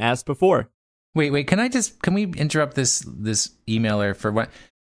questions have been asked before. Wait, can we interrupt this emailer for what?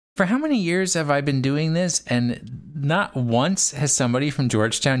 For how many years have I been doing this? And not once has somebody from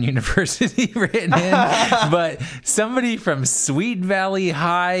Georgetown University written in, but somebody from Sweet Valley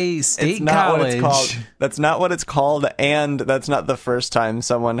High State College. That's not what it's called, and that's not the first time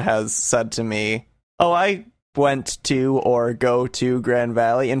someone has said to me, "Oh, I went to or go to Grand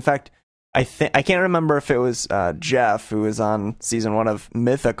Valley." In fact, I can't remember if it was Jeff, who was on season 1 of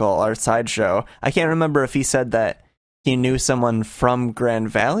Mythical, our sideshow. I can't remember if he said that he knew someone from Grand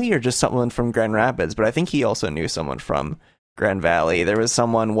Valley or just someone from Grand Rapids, but I think he also knew someone from Grand Valley. There was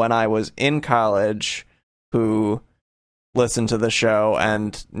someone when I was in college who listened to the show,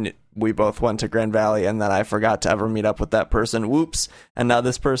 and we both went to Grand Valley, and then I forgot to ever meet up with that person. Whoops. And now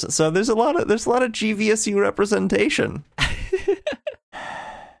this person. So there's a lot of GVSU representation.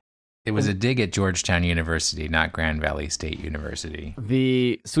 It was a dig at Georgetown University, not Grand Valley State University.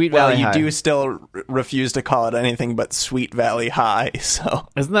 The Sweet Valley High. Well, you do still refuse to call it anything but Sweet Valley High, so...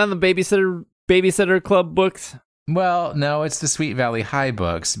 Isn't that in the Babysitter Club books? Well, no, it's the Sweet Valley High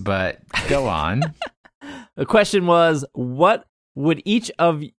books, but go on. The question was, what would each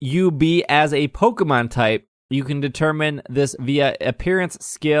of you be as a Pokemon type? You can determine this via appearance,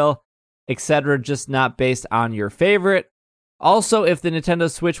 skill, etc., just not based on your favorite. Also, if the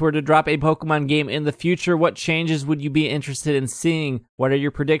Nintendo Switch were to drop a Pokemon game in the future, what changes would you be interested in seeing? What are your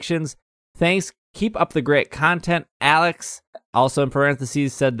predictions? Thanks. Keep up the great content. Alex, also in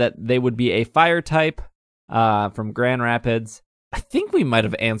parentheses, said that they would be a fire type from Grand Rapids. I think we might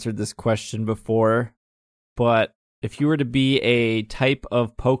have answered this question before, but if you were to be a type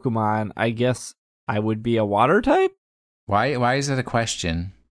of Pokemon, I guess I would be a water type? Why is it a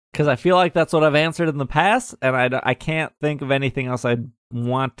question? Because I feel like that's what I've answered in the past, and I can't think of anything else I'd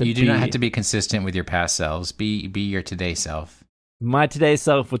want to be. You do not have to be consistent with your past selves. Be your today self. My today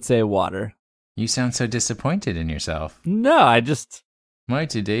self would say water. You sound so disappointed in yourself. No, I just... My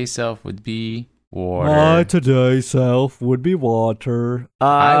today self would be water. My today self would be water.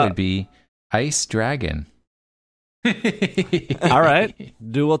 I would be Ice Dragon. All right.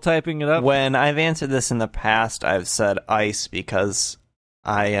 Dual typing it up. When I've answered this in the past, I've said ice because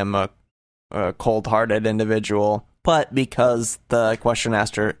I am a cold-hearted individual, but because the question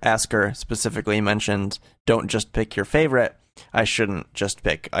asker specifically mentioned don't just pick your favorite, I shouldn't just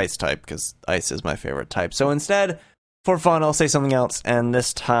pick ice type because ice is my favorite type. So instead, for fun, I'll say something else, and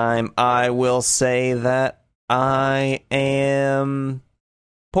this time I will say that I am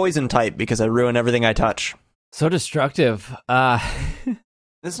poison type because I ruin everything I touch. So destructive.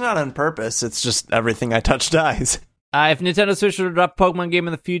 It's not on purpose, it's just everything I touch dies. If Nintendo Switch were to drop a Pokemon game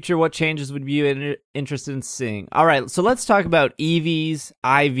in the future, what changes would you be interested in seeing? All right, so let's talk about EVs,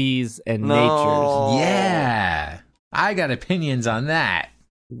 IVs, and natures. Yeah, I got opinions on that.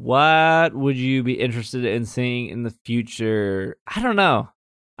 What would you be interested in seeing in the future? I don't know.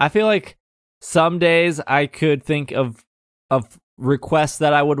 I feel like some days I could think of requests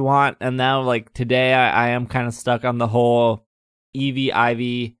that I would want, and now, like, today I am kind of stuck on the whole EV,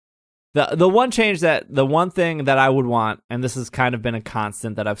 IV. The one thing that I would want, and this has kind of been a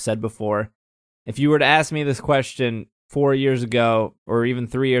constant that I've said before, if you were to ask me this question 4 years ago or even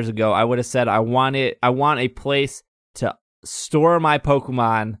 3 years ago, I would have said I want a place to store my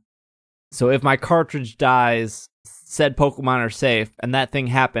Pokemon, so if my cartridge dies, said Pokemon are safe, and that thing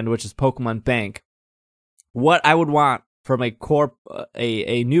happened, which is Pokemon Bank. What I would want from a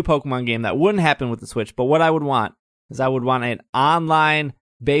new Pokemon game that wouldn't happen with the Switch, but what I would want is I would want an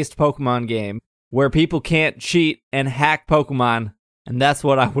online-based Pokemon game where people can't cheat and hack Pokemon, and that's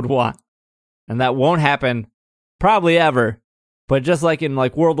what I would want. And that won't happen probably ever, but just like in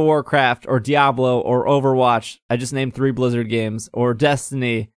like World of Warcraft or Diablo or Overwatch, I just named 3 Blizzard games, or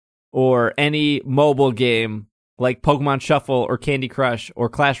Destiny, or any mobile game like Pokemon Shuffle or Candy Crush or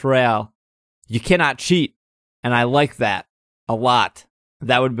Clash Royale, you cannot cheat, and I like that a lot.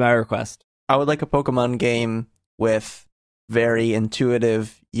 That would be my request. I would like a Pokemon game with very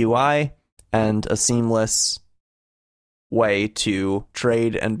intuitive UI and a seamless way to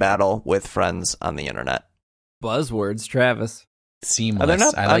trade and battle with friends on the internet. Buzzwords, Travis.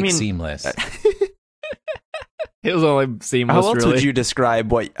 Seamless. I like seamless. It was only seamless. How else really. would you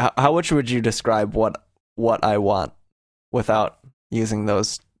describe how much would you describe what I want without using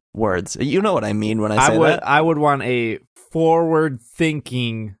those words? You know what I mean when I say that. I would want a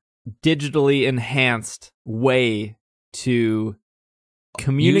forward-thinking, digitally enhanced way to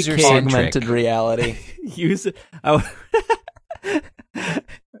communicate. Augmented reality. Use it.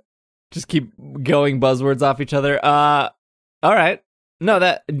 Just keep going buzzwords off each other. All right. No,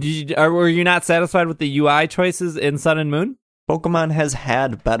 were you not satisfied with the UI choices in Sun and Moon? Pokemon has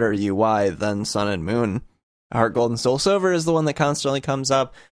had better UI than Sun and Moon. Heart Gold and Soul Silver is the one that constantly comes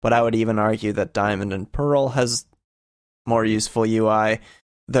up, but I would even argue that Diamond and Pearl has more useful UI.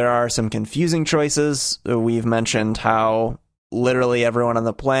 There are some confusing choices. We've mentioned how literally everyone on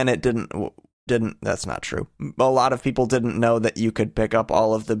the planet didn't, that's not true. A lot of people didn't know that you could pick up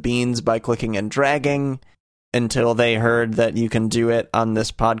all of the beans by clicking and dragging until they heard that you can do it on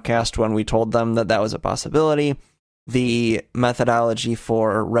this podcast when we told them that that was a possibility. The methodology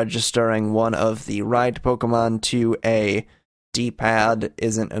for registering one of the ride Pokemon to a D-pad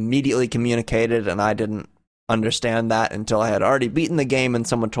isn't immediately communicated, and I didn't understand that until I had already beaten the game and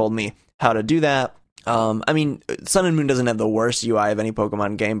someone told me how to do that. I mean, Sun and Moon doesn't have the worst UI of any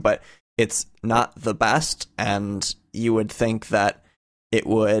Pokemon game, but it's not the best, and you would think that it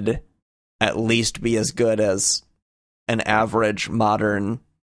would at least be as good as an average modern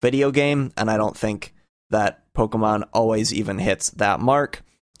video game, and I don't think that Pokemon always even hits that mark.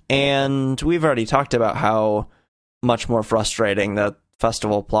 And we've already talked about how much more frustrating that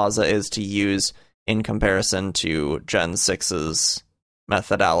Festival Plaza is to use in comparison to Gen 6's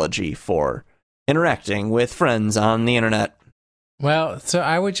methodology for interacting with friends on the internet. Well, so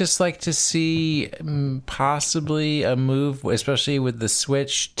I would just like to see possibly a move, especially with the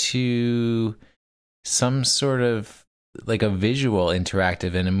Switch, to some sort of like a visual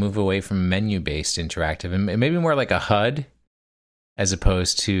interactive and a move away from menu-based interactive, and maybe more like a HUD as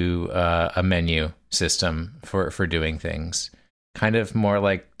opposed to a menu system for doing things. Kind of more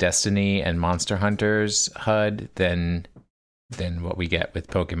like Destiny and Monster Hunter's HUD than what we get with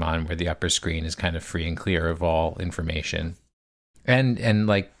Pokemon, where the upper screen is kind of free and clear of all information. And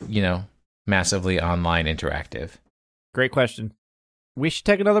like, you know, massively online interactive. Great question. We should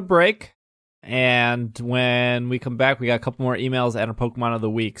take another break. And when we come back, we got a couple more emails and our Pokemon of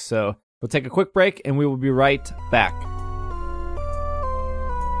the week. So we'll take a quick break and we will be right back.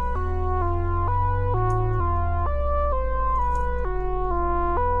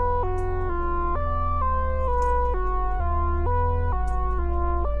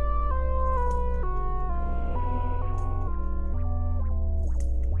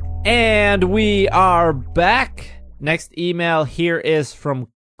 And we are back. Next email here is from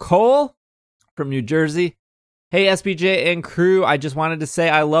Cole from New Jersey. Hey, SBJ and crew, I just wanted to say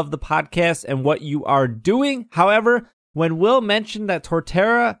I love the podcast and what you are doing. However, when Will mentioned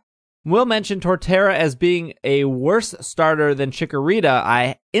Torterra as being a worse starter than Chikorita,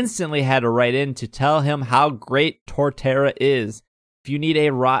 I instantly had to write in to tell him how great Torterra is. If you need a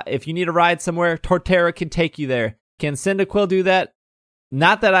ride somewhere, Torterra can take you there. Can Cyndaquil do that?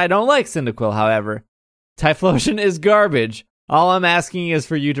 Not that I don't like Cyndaquil, however. Typhlosion is garbage. All I'm asking is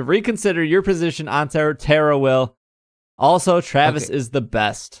for you to reconsider your position on Torterra, Will. Also, Travis is the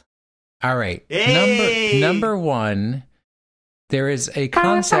best. All right. Hey! Number one, there is a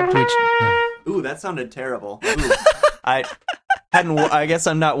concept which... Ooh, that sounded terrible. Ooh. I guess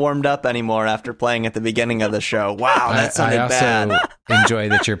I'm not warmed up anymore after playing at the beginning of the show. Wow, that sounded bad. I also enjoy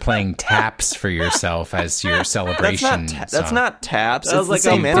that you're playing taps for yourself as your celebration. That's not taps. It's like the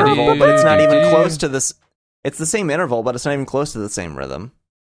same interval, but it's not even close to this. It's the same interval, but it's not even close to the same rhythm.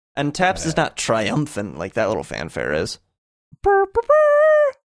 And taps is not triumphant like that little fanfare is. Will.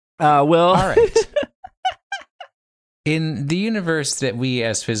 All right. In the universe that we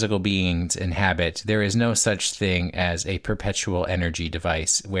as physical beings inhabit, there is no such thing as a perpetual energy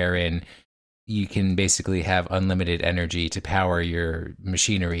device wherein you can basically have unlimited energy to power your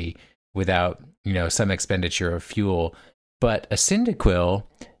machinery without, some expenditure of fuel. But a Cyndaquil,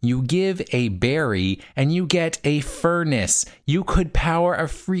 you give a berry and you get a furnace. You could power a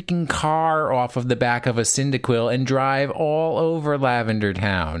freaking car off of the back of a Cyndaquil and drive all over Lavender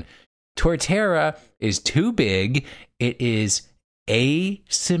Town. Torterra is too big. It is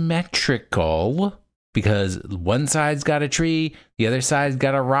asymmetrical because one side's got a tree, the other side's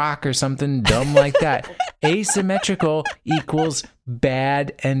got a rock or something dumb like that. Asymmetrical equals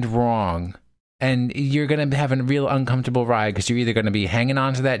bad and wrong. And you're going to have a real uncomfortable ride because you're either going to be hanging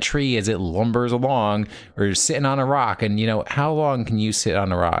onto that tree as it lumbers along or sitting on a rock. And, how long can you sit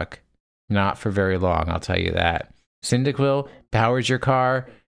on a rock? Not for very long, I'll tell you that. Cyndaquil powers your car.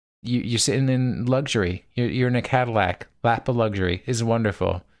 You're sitting in luxury. You're in a Cadillac. Lap of luxury. It's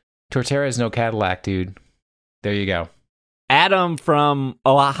wonderful. Torterra is no Cadillac, dude. There you go. Adam from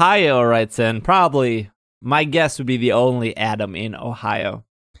Ohio writes in, probably my guess would be the only Adam in Ohio.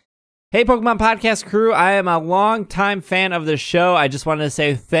 Hey, Pokemon Podcast crew, I am a long-time fan of the show. I just wanted to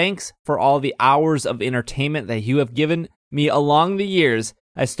say thanks for all the hours of entertainment that you have given me along the years.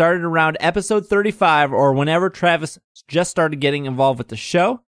 I started around episode 35 or whenever Travis just started getting involved with the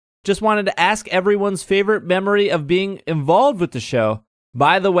show. Just wanted to ask everyone's favorite memory of being involved with the show.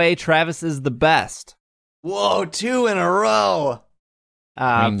 By the way, Travis is the best. Whoa, 2 in a row.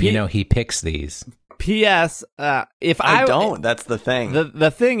 He picks these. P.S. If I don't, that's the thing.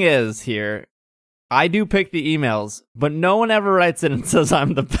 The thing is here, I do pick the emails, but no one ever writes in and says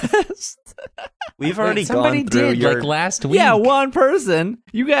I'm the best. We've already somebody gone through did like last week. Yeah, one person.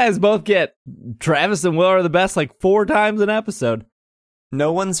 You guys both get Travis and Will are the best like 4 times an episode.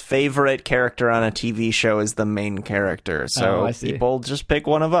 No one's favorite character on a TV show is the main character, so people just pick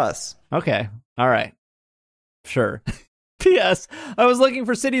one of us. Okay, all right. Sure. P.S. I was looking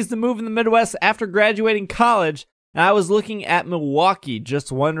for cities to move in the Midwest after graduating college, and I was looking at Milwaukee,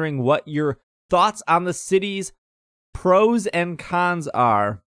 just wondering what your thoughts on the city's pros and cons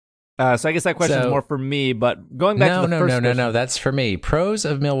are. So I guess that question is more for me, but going back to the first question. No, that's for me. Pros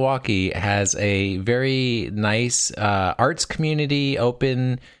of Milwaukee has a very nice arts community,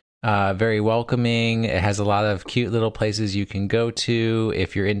 open, very welcoming. It has a lot of cute little places you can go to.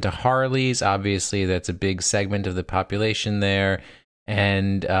 If you're into Harleys, obviously that's a big segment of the population there.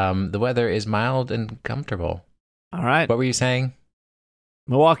 And the weather is mild and comfortable. All right. What were you saying?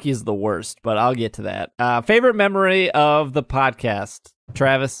 Milwaukee is the worst, but I'll get to that. Favorite memory of the podcast?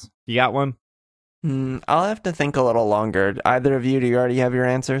 Travis, you got one? I'll have to think a little longer. Either of you, do you already have your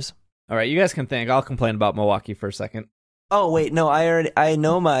answers? All right, you guys can think. I'll complain about Milwaukee for a second. Oh, wait, no, I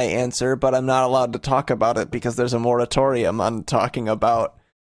know my answer, but I'm not allowed to talk about it because there's a moratorium on talking about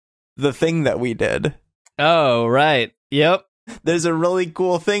the thing that we did. Oh, right. Yep. There's a really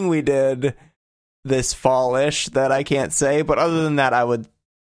cool thing we did this fall-ish that I can't say, but other than that, I would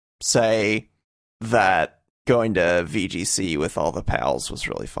say that going to VGC with all the pals was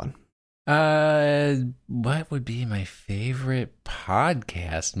really fun. What would be my favorite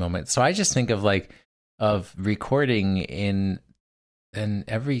podcast moment? So I just think of recording and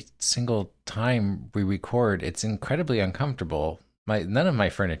every single time we record, it's incredibly uncomfortable. None of my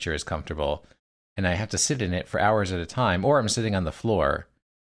furniture is comfortable, and I have to sit in it for hours at a time, or I'm sitting on the floor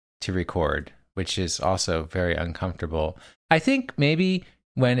to record, which is also very uncomfortable. I think maybe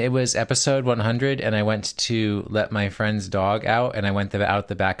when it was episode 100 and I went to let my friend's dog out, and I went out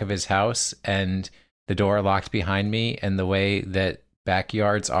the back of his house and the door locked behind me, and the way that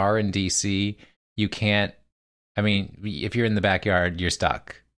backyards are in DC, you can't, if you're in the backyard, you're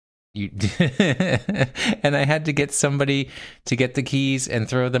stuck. And I had to get somebody to get the keys and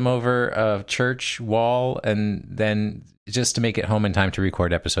throw them over a church wall, and then just to make it home in time to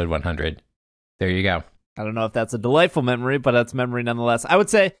record episode 100. There you go. I don't know if that's a delightful memory, but that's memory nonetheless. I would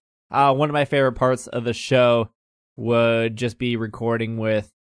say one of my favorite parts of the show would just be recording with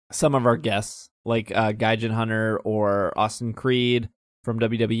some of our guests, like Gaijin Hunter or Austin Creed from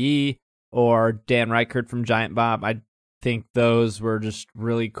WWE or Dan Reichert from Giant Bomb. I think those were just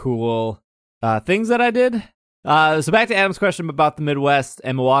really cool things that I did. So back to Adam's question about the Midwest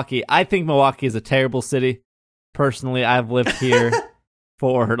and Milwaukee. I think Milwaukee is a terrible city. Personally, I've lived here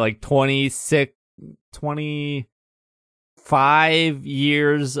for like 25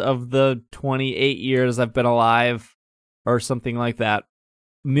 years of the 28 years I've been alive, or something like that.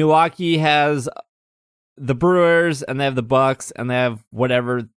 Milwaukee has the Brewers, and they have the Bucks, and they have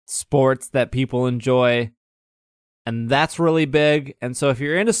whatever sports that people enjoy, and that's really big. And so if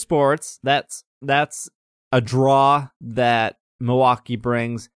you're into sports, that's a draw that Milwaukee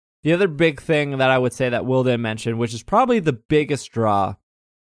brings. The other big thing that I would say that Will didn't mention, which is probably the biggest draw,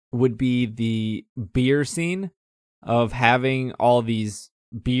 would be the beer scene of having all these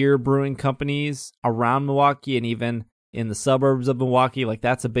beer brewing companies around Milwaukee and even in the suburbs of Milwaukee. Like,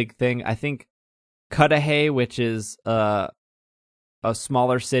 that's a big thing. I think Cudahy, which is a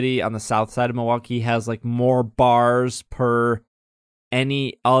smaller city on the south side of Milwaukee, has like more bars per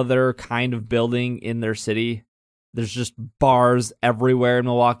any other kind of building in their city. There's just bars everywhere in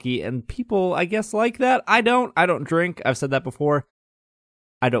Milwaukee, and people, I guess, like that. I don't drink. I've said that before.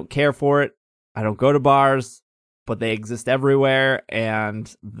 I don't care for it. I don't go to bars, but they exist everywhere,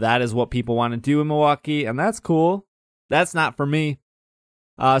 and that is what people want to do in Milwaukee, and that's cool. That's not for me.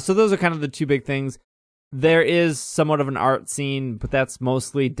 So those are kind of the two big things. There is somewhat of an art scene, but that's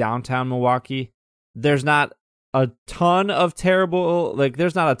mostly downtown Milwaukee. There's not a ton of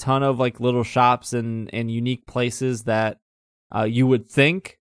there's not a ton of like little shops and unique places that you would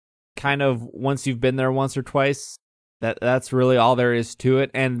think, kind of once you've been there once or twice. That's really all there is to it.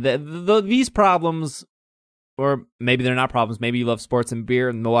 And these problems, or maybe they're not problems, maybe you love sports and beer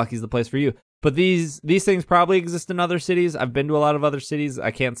and Milwaukee's the place for you. But these things probably exist in other cities. I've been to a lot of other cities. I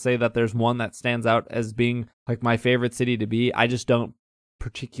can't say that there's one that stands out as being like my favorite city to be. I just don't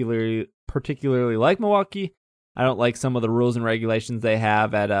particularly like Milwaukee. I don't like some of the rules and regulations they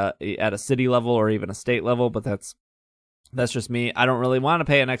have at a city level or even a state level, but that's just me. I don't really want to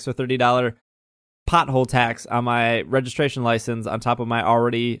pay an extra $30 pothole tax on my registration license on top of my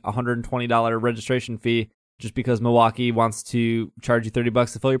already $120 registration fee just because Milwaukee wants to charge you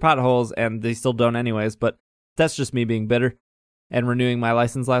 $30 to fill your potholes, and they still don't anyways. But that's just me being bitter and renewing my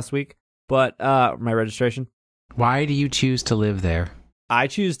license last week, but my registration. Why do you choose to live there? I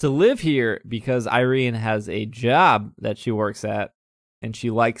choose to live here because Irene has a job that she works at and she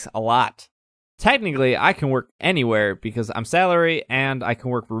likes a lot. Technically, I can work anywhere because I'm salary and I can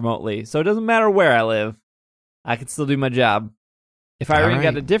work remotely. So it doesn't matter where I live. I can still do my job. If Irene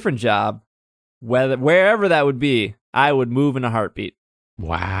got a different job, wherever that would be, I would move in a heartbeat.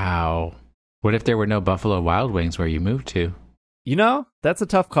 Wow. What if there were no Buffalo Wild Wings where you moved to? You know, that's a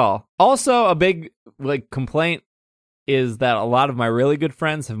tough call. Also, a big complaint is that a lot of my really good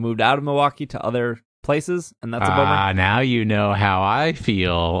friends have moved out of Milwaukee to other places, and that's a bummer. Now you know how I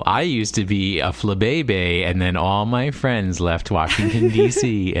feel. I used to be a flabebe, and then all my friends left Washington,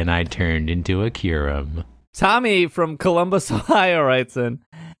 D.C., and I turned into a Curum. Tommy from Columbus, Ohio writes in,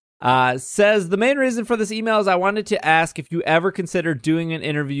 says, the main reason for this email is I wanted to ask if you ever considered doing an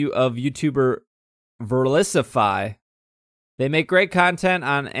interview of YouTuber Verlicify. They make great content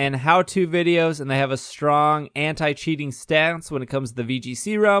and how-to videos, and they have a strong anti-cheating stance when it comes to the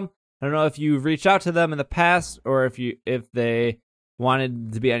VGC realm. I don't know if you've reached out to them in the past or if they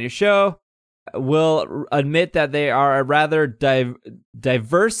wanted to be on your show. Will admit that they are a rather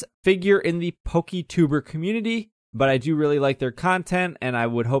diverse figure in the PokeTuber community, but I do really like their content, and I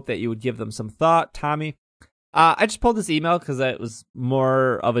would hope that you would give them some thought. Tommy, I just pulled this email because it was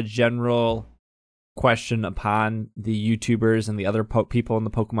more of a general question upon the YouTubers and the other people in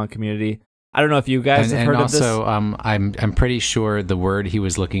the Pokemon community. I don't know if you guys have heard of this. And also, I'm pretty sure the word he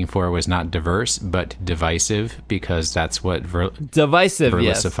was looking for was not diverse, but divisive, because that's what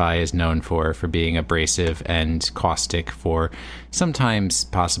Verlicify is known for being abrasive and caustic for sometimes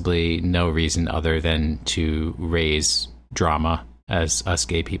possibly no reason other than to raise drama, as us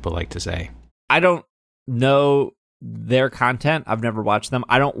gay people like to say. I don't know their content. I've never watched them.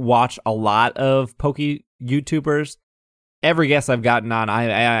 I don't watch a lot of Poke YouTubers. Every guest I've gotten on,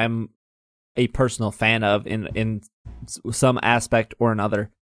 I am a personal fan of in some aspect or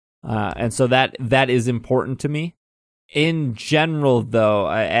another. And so that is important to me. In general, though,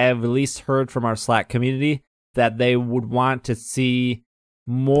 I have at least heard from our Slack community that they would want to see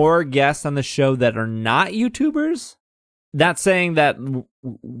more guests on the show that are not YouTubers. Not saying that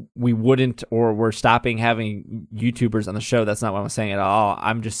we wouldn't or we're stopping having YouTubers on the show. That's not what I'm saying at all.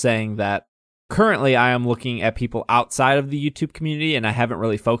 I'm just saying that currently I am looking at people outside of the YouTube community, and I haven't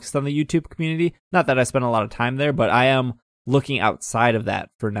really focused on the YouTube community. Not that I spend a lot of time there, but I am looking outside of that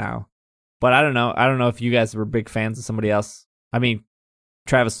for now. But I don't know. I don't know if you guys were big fans of somebody else. I mean,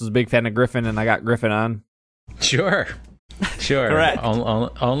 Travis was a big fan of Griffin, and I got Griffin on. Sure. Correct.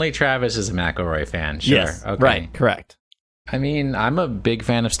 Only Travis is a McElroy fan. Sure. Yes, okay. Right, correct. I mean, I'm a big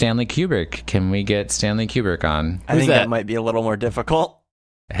fan of Stanley Kubrick. Can we get Stanley Kubrick on? I think that might be a little more difficult.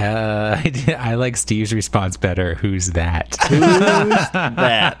 I like Steve's response better. Who's that? Who's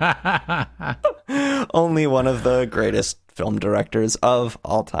that? Only one of the greatest film directors of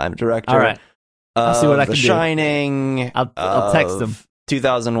all time. Director. All right. I'll see what I can The do. Shining. I'll text him.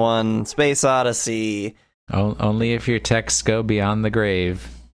 2001 Space Odyssey. Only if your texts go beyond the grave.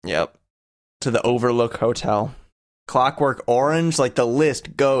 Yep. To the Overlook Hotel. Clockwork Orange. Like, the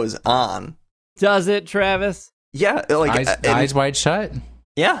list goes on. Does it, Travis? Yeah. Like Eyes Wide Shut?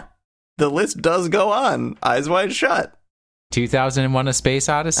 Yeah. The list does go on. Eyes Wide Shut. 2001 A Space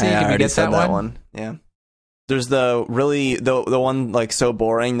Odyssey? Yeah, Can we get that one? Yeah. There's the one like so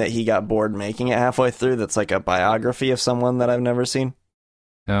boring that he got bored making it halfway through. That's like a biography of someone that I've never seen.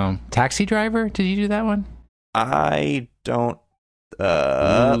 Taxi Driver? Did you do that one? I don't.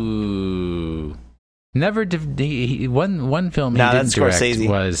 Ooh. Never. One film he didn't direct Scorsese.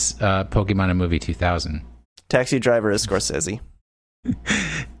 Was Pokemon a Movie 2000. Taxi Driver is Scorsese.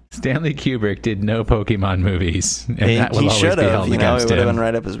 Stanley Kubrick did no Pokemon movies, and that will he always should be have. held It against would have him. been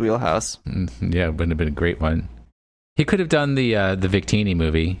right up his wheelhouse. Yeah, it would have been a great one. He could have done the Victini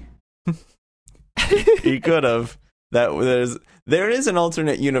movie. He could have. There is an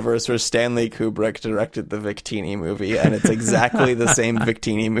alternate universe where Stanley Kubrick directed the Victini movie, and it's exactly the same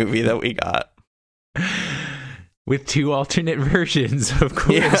Victini movie that we got. With two alternate versions, of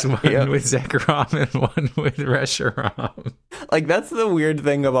course. One with Zekrom and one with Reshiram. Like, that's the weird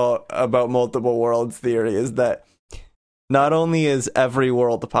thing about multiple worlds theory, is that not only is every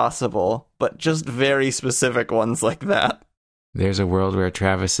world possible, but just very specific ones like that. There's a world where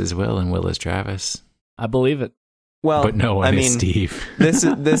Travis is Will and Will is Travis. I believe it. Well, But no one is Steve.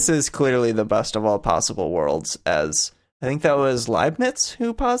 this is clearly the best of all possible worlds, as I think that was Leibniz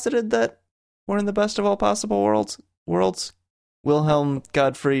who posited that we're in the best of all possible worlds. Wilhelm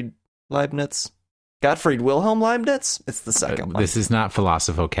Gottfried Leibniz. Gottfried Wilhelm Leibniz? It's the second one. This is not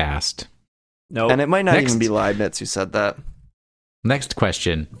Philosophocast. No. And it might not Next. even be Leibniz who said that. Next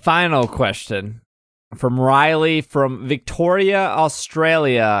question. Final question from Riley from Victoria,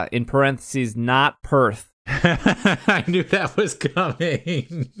 Australia, in parentheses, not Perth. I knew that was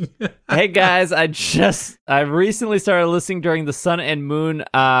coming. Hey guys, I recently started listening during the Sun and Moon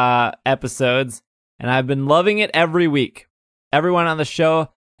episodes, and I've been loving it every week. Everyone on the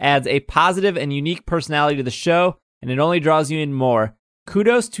show adds a positive and unique personality to the show, and it only draws you in more.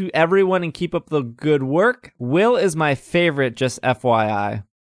 Kudos to everyone and keep up the good work. Will is my favorite, just FYI.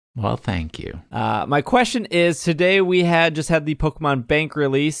 Well, thank you. My question is, today we had the Pokemon Bank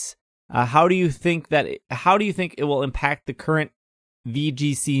release. How do you think it will impact the current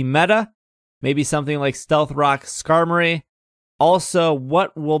VGC meta? Maybe something like Stealth Rock, Skarmory. Also,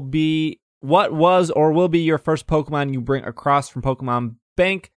 what was or will be your first Pokemon you bring across from Pokemon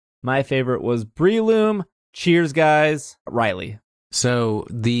Bank? My favorite was Breloom. Cheers, guys. Riley. So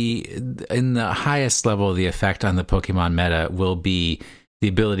in the highest level, the effect on the Pokemon meta will be the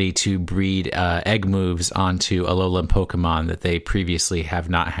ability to breed egg moves onto Alolan Pokemon that they previously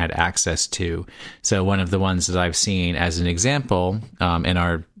have not had access to. So one of the ones that I've seen as an example in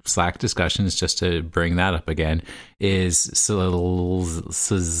our Slack discussions, just to bring that up again, is Salazzle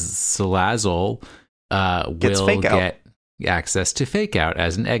will get access to Fake Out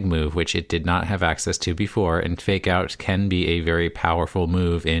as an egg move, which it did not have access to before, and Fake Out can be a very powerful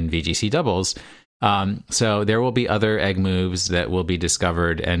move in VGC doubles. So there will be other egg moves that will be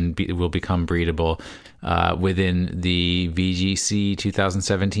discovered and will become breedable within the VGC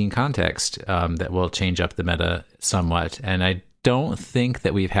 2017 context that will change up the meta somewhat. And I don't think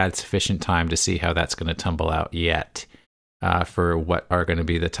that we've had sufficient time to see how that's going to tumble out yet for what are going to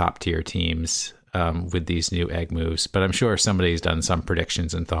be the top tier teams with these new egg moves. But I'm sure somebody's done some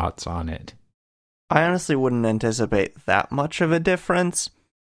predictions and thoughts on it. I honestly wouldn't anticipate that much of a difference.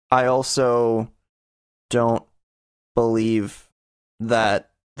 I also don't believe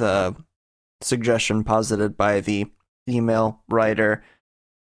that the suggestion posited by the email writer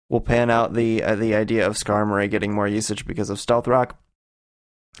will pan out. The idea of Skarmory getting more usage because of Stealth Rock,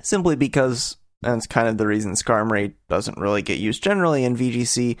 simply because, and it's kind of the reason Skarmory doesn't really get used generally in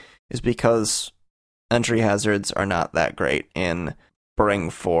VGC, is because entry hazards are not that great in Bring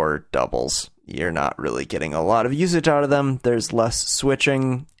 4 doubles. You're not really getting a lot of usage out of them. There's less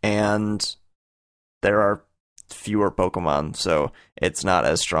switching, and there are fewer Pokemon, so it's not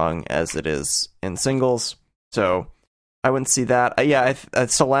as strong as it is in singles. So I wouldn't see that.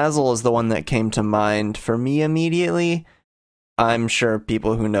 Salazzle is the one that came to mind for me immediately. I'm sure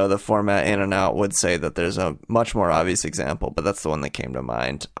people who know the format in and out would say that there's a much more obvious example, but that's the one that came to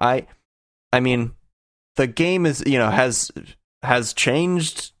mind. I mean, the game is, has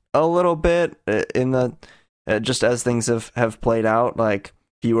changed a little bit in the just as things have played out. Like,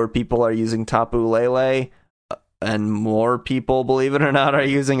 fewer people are using Tapu Lele, and more people, believe it or not, are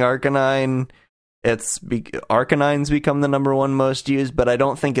using Arcanine. Arcanine's become the number one most used, but I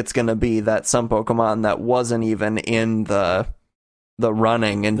don't think it's going to be that some Pokemon that wasn't even in the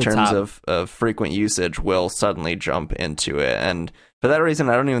running in terms of frequent usage will suddenly jump into it. And for that reason,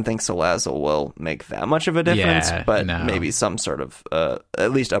 I don't even think Salazzle will make that much of a difference, maybe some sort of,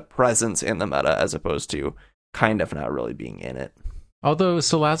 at least a presence in the meta, as opposed to kind of not really being in it. Although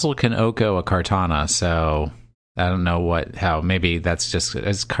Salazzle can Oko a Kartana, so I don't know how. Maybe that's just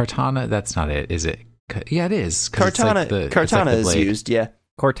is Kartana. That's not it, is it? Yeah, it is. Kartana, Kartana is used. Yeah,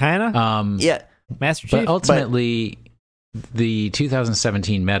 Cortana. Yeah, Master Chief. But ultimately, the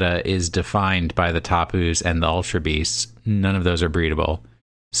 2017 meta is defined by the Tapus and the Ultra Beasts. None of those are breedable.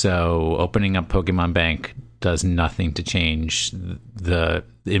 So opening up Pokemon Bank does nothing to change the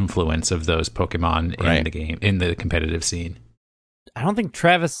influence of those Pokemon in the game, in the competitive scene. I don't think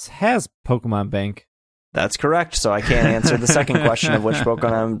Travis has Pokemon Bank. That's correct. So I can't answer the second question of which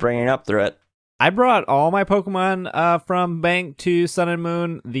Pokemon I'm bringing up through it. I brought all my Pokemon from Bank to Sun and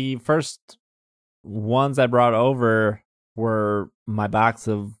Moon. The first ones I brought over were my box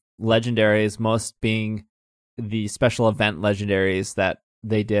of legendaries, most being the special event legendaries that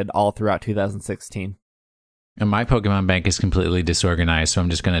they did all throughout 2016. And my Pokemon Bank is completely disorganized, so I'm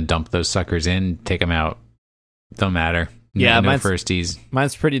just going to dump those suckers in, take them out. Don't matter. No firsties.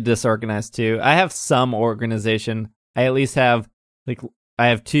 Mine's pretty disorganized too. I have some organization. I at least have I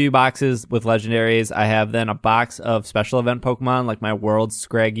have 2 boxes with legendaries. I have then a box of special event Pokemon, like my World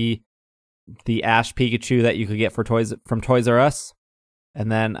Scraggy, the Ash Pikachu that you could get from Toys R Us.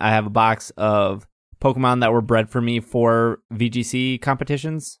 And then I have a box of Pokemon that were bred for me for VGC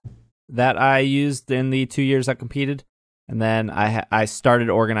competitions that I used in the 2 years I competed. And then I started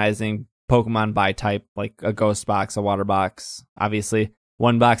organizing Pokemon by type, like a ghost box, a water box. Obviously,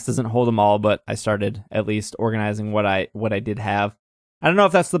 one box doesn't hold them all, but I started at least organizing what I did have. I don't know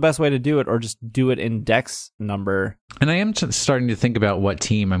if that's the best way to do it or just do it in dex number. And I am starting to think about what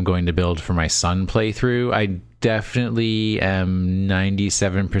team I'm going to build for my Sun playthrough. I definitely am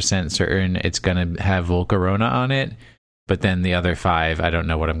 97% certain it's going to have Volcarona on it. But then the other 5, I don't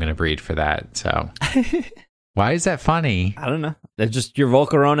know what I'm going to breed for that. So why is that funny? I don't know. It's just your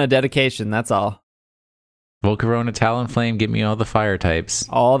Volcarona dedication. That's all. Volcarona, Talonflame, give me all the fire types.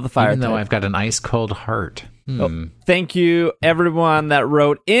 All the fire types. Even though types. I've got an ice cold heart. Oh, thank you, everyone that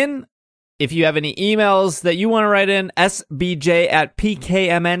wrote in. If you have any emails that you want to write in,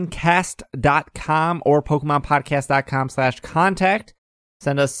 sbj@pkmncast.com or pokemonpodcast.com/contact.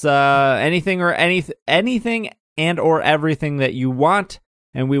 Send us anything and or everything that you want,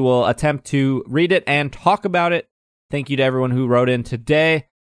 and we will attempt to read it and talk about it. Thank you to everyone who wrote in today.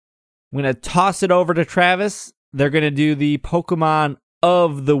 I'm going to toss it over to Travis. They're going to do the Pokemon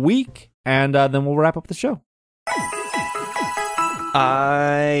of the week, and then we'll wrap up the show.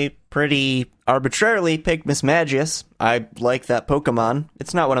 I pretty arbitrarily picked Mismagius. I like that Pokemon.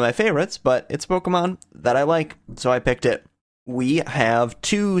 It's not one of my favorites, but it's Pokemon that I like, so I picked it. We have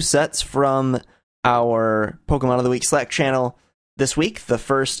 2 sets from our Pokemon of the Week Slack channel this week. The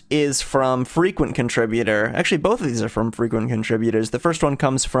first is from frequent contributor. Actually, both of these are from frequent contributors. The first one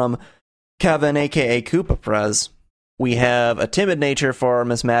comes from Kevin, aka Koopa Prez. We have a timid nature for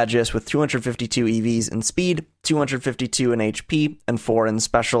Mismagius with 252 EVs in speed, 252 in HP, and 4 in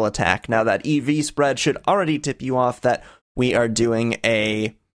special attack. Now that EV spread should already tip you off that we are doing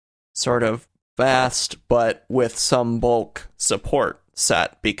a sort of fast but with some bulk support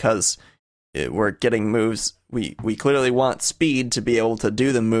set, because we're getting moves. We clearly want speed to be able to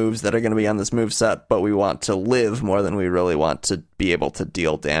do the moves that are going to be on this move set, but we want to live more than we really want to be able to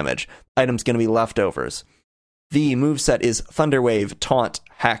deal damage. Items going to be leftovers. The moveset is Thunder Wave, Taunt,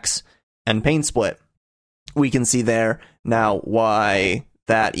 Hex, and Pain Split. We can see there now why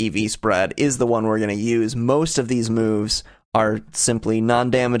that EV spread is the one we're going to use. Most of these moves are simply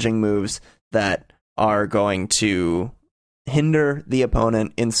non-damaging moves that are going to hinder the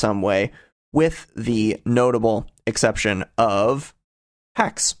opponent in some way, with the notable exception of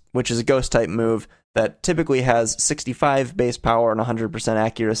Hex, which is a ghost-type move that typically has 65 base power and 100%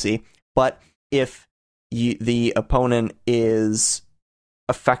 accuracy, but if the opponent is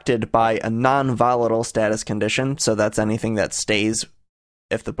affected by a non-volatile status condition, so that's anything that stays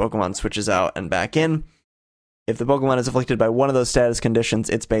if the Pokemon switches out and back in. If the Pokemon is afflicted by one of those status conditions,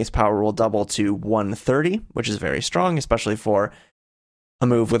 its base power will double to 130, which is very strong, especially for a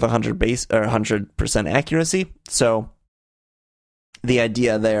move with 100% accuracy. So the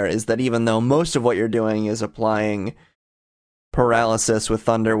idea there is that even though most of what you're doing is applying paralysis with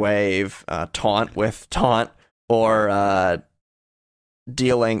Thunder Wave, taunt with taunt, or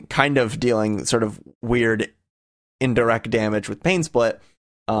dealing sort of weird indirect damage with Pain Split,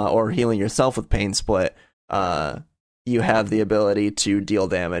 or healing yourself with Pain Split, you have the ability to deal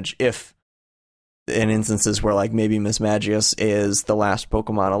damage if in instances where, like, maybe Mismagius is the last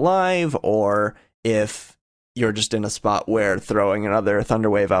Pokemon alive, or if you're just in a spot where throwing another Thunder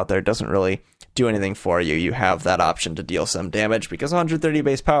Wave out there doesn't really do anything for you, you have that option to deal some damage, because 130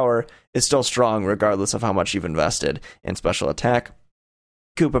 base power is still strong regardless of how much you've invested in special attack.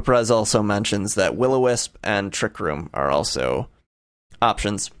 Koopa Prez also mentions that Will-O-Wisp and Trick Room are also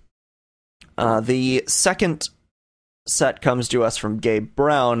options. The second set comes to us from Gabe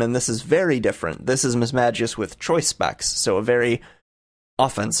Brown, and this is very different. This is Mismagius with Choice Specs, so a very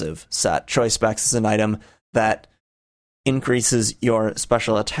offensive set. Choice Specs is an item that increases your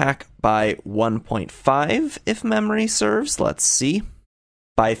special attack by 1.5, if memory serves. Let's see.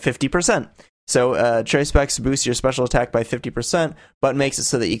 By 50%. So Choice Specs boosts your special attack by 50%, but makes it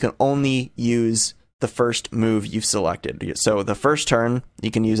so that you can only use the first move you've selected. So the first turn,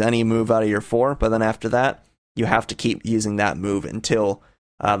 you can use any move out of your 4, but then after that, you have to keep using that move until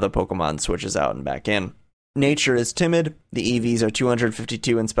the Pokemon switches out and back in. Nature is timid. The EVs are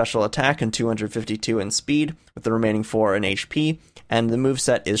 252 in special attack and 252 in speed, with the remaining 4 in HP. And the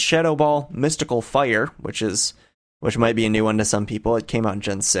moveset is Shadow Ball, Mystical Fire, which might be a new one to some people. It came out in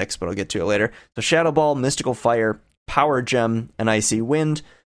Gen 6, but I'll get to it later. So Shadow Ball, Mystical Fire, Power Gem, and Icy Wind.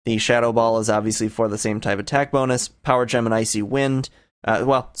 The Shadow Ball is obviously for the same type attack bonus. Power Gem and Icy Wind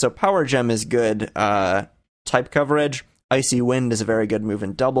So Power Gem is good type coverage. Icy Wind is a very good move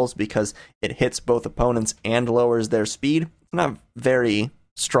in doubles because it hits both opponents and lowers their speed. It's not very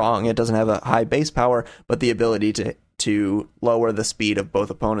strong. It doesn't have a high base power, but the ability to lower the speed of both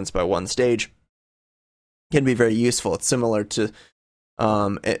opponents by one stage can be very useful. It's similar to,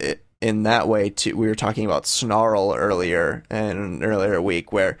 in that way, we were talking about Snarl earlier in an earlier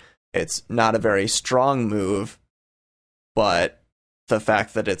week, where it's not a very strong move, but the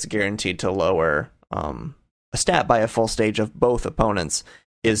fact that it's guaranteed to lower a stat by a full stage of both opponents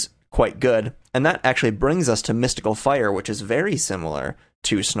is quite good. And that actually brings us to Mystical Fire, which is very similar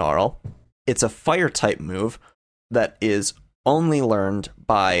to Snarl. It's a fire type move that is only learned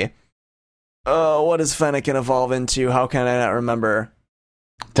by what does Fennekin evolve into? How can I not remember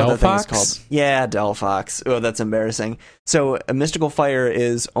what the thing is called? Yeah, Delphox. Oh, that's embarrassing. So a Mystical Fire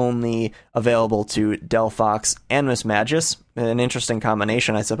is only available to Delphox and Mismagius. An interesting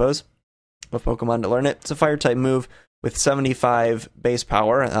combination, I suppose, of Pokemon to learn it. It's a fire type move with 75 base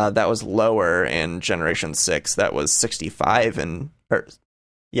power. That was lower in Generation 6. That was 65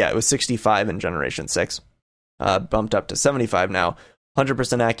 it was 65 in Generation 6. Bumped up to 75 now.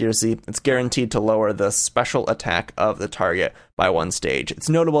 100% accuracy. It's guaranteed to lower the special attack of the target by one stage. It's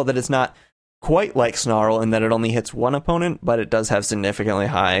notable that it's not quite like Snarl in that it only hits one opponent, but it does have significantly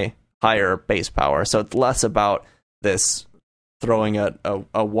higher base power. So it's less about this throwing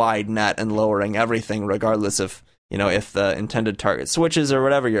a wide net and lowering everything, regardless of, if the intended target switches or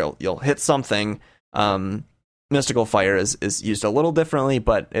whatever, you'll hit something. Mystical Fire is used a little differently,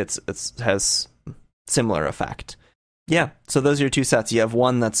 but it has similar effect. Yeah, so those are your two sets. You have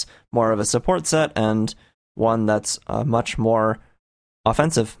one that's more of a support set and one that's much more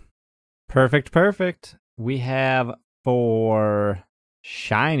offensive. Perfect. We have for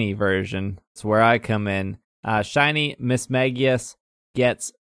shiny version, it's where I come in. Shiny Mismagius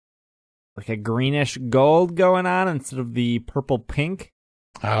gets like a greenish gold going on instead of the purple pink.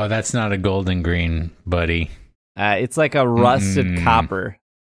 Oh, that's not a golden green, buddy. It's like a rusted copper.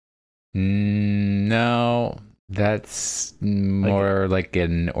 No, that's more like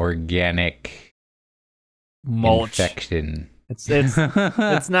an organic mulch infection. It's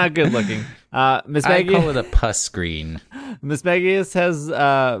not good looking. Mismagius, I call it a pus green. Mismagius has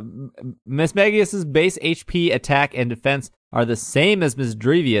Mismagius's base HP, attack, and defense are the same as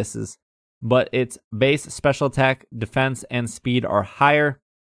Misdrevius's, but its base special attack, defense, and speed are higher.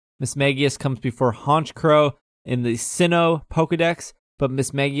 Mismagius comes before Honchkrow in the Sinnoh Pokedex, but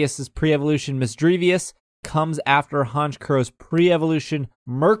Mismagius's pre-evolution Misdrevius comes after Honchkrow's pre-evolution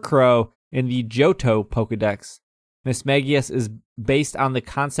Murkrow in the Johto Pokedex. Mismagius is based on the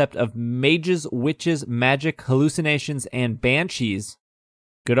concept of mages, witches, magic, hallucinations, and banshees.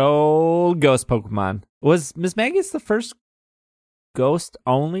 Good old ghost Pokemon. Was Mismagius the first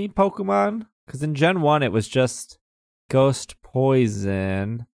ghost-only Pokemon? Because in Gen 1, it was just ghost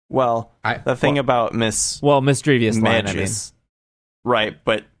poison. Well, the thing about Misdrevius line, I mean. Right,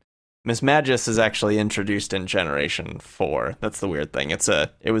 but Mismagius is actually introduced in Generation 4. That's the weird thing.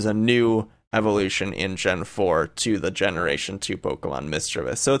 It was a new evolution in Gen 4 to the Generation 2 Pokemon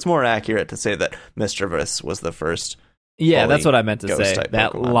Misdreavus. So it's more accurate to say that Misdreavus was the first. Yeah, that's what I meant to say.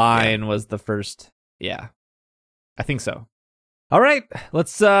 That Pokemon. line was the first. Yeah, I think so. All right,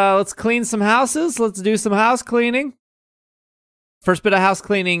 let's clean some houses. Let's do some house cleaning. First bit of house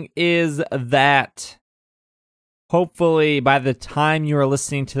cleaning is that hopefully by the time you are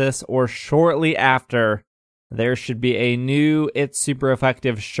listening to this or shortly after, there should be a new It's Super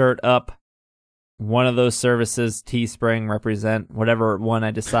Effective shirt up. One of those services, Teespring, Represent, whatever one I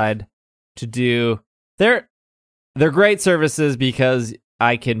decide to do. They're great services because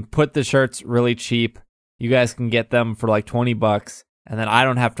I can put the shirts really cheap. You guys can get them for like $20, and then I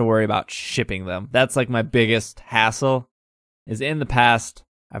don't have to worry about shipping them. That's like my biggest hassle. Is in the past,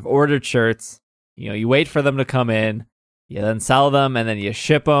 I've ordered shirts. You wait for them to come in, you then sell them, and then you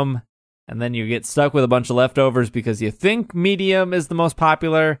ship them, and then you get stuck with a bunch of leftovers because you think medium is the most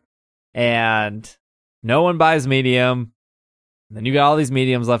popular, and no one buys medium. And then you got all these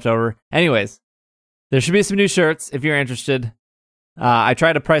mediums left over. Anyways, there should be some new shirts if you're interested. I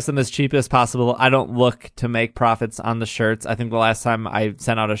try to price them as cheap as possible. I don't look to make profits on the shirts. I think the last time I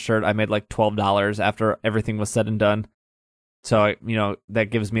sent out a shirt, I made like $12 after everything was said and done. So,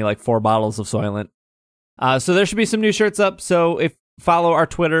 that gives me like 4 bottles of Soylent. So there should be some new shirts up. So if follow our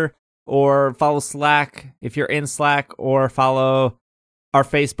Twitter or follow Slack if you're in Slack, or follow our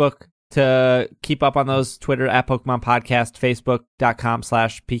Facebook to keep up on those. Twitter at Pokemon Podcast,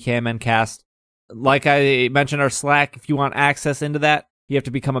 Facebook.com/PKMNcast. Like I mentioned, our Slack, if you want access into that, you have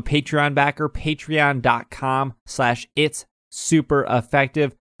to become a Patreon backer, patreon.com/It's super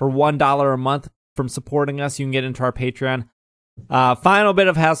effective. For $1 a month from supporting us, you can get into our Patreon. Final bit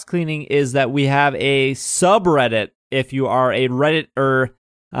of house cleaning is that we have a subreddit. If you are a Redditor,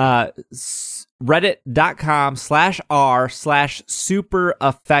 reddit.com/r/super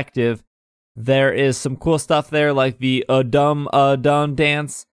effective. There is some cool stuff there, like the dumb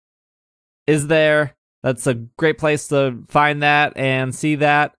dance is there. That's a great place to find that and see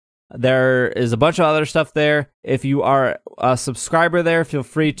that. There is a bunch of other stuff there. If you are a subscriber there, feel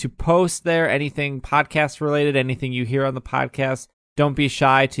free to post there anything podcast related, anything you hear on the podcast. Don't be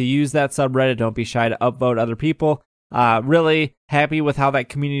shy to use that subreddit. Don't be shy to upvote other people. Really happy with how that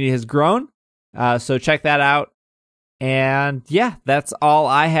community has grown. So check that out. And yeah, that's all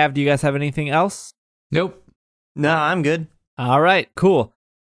I have. Do you guys have anything else? Nope. No, I'm good. All right, cool.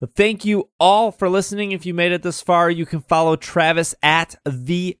 Well, thank you all for listening. If you made it this far, you can follow Travis at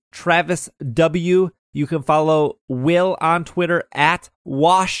the Travis W. You can follow Will on Twitter at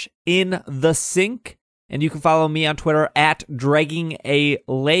Wash in the Sink. And you can follow me on Twitter at Dragging a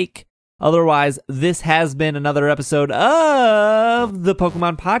Lake. Otherwise, this has been another episode of the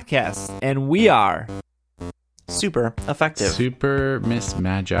Pokemon Podcast. And we are Super effective. Super Miss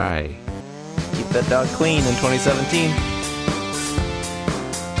Magi. Keep that dog clean in 2017.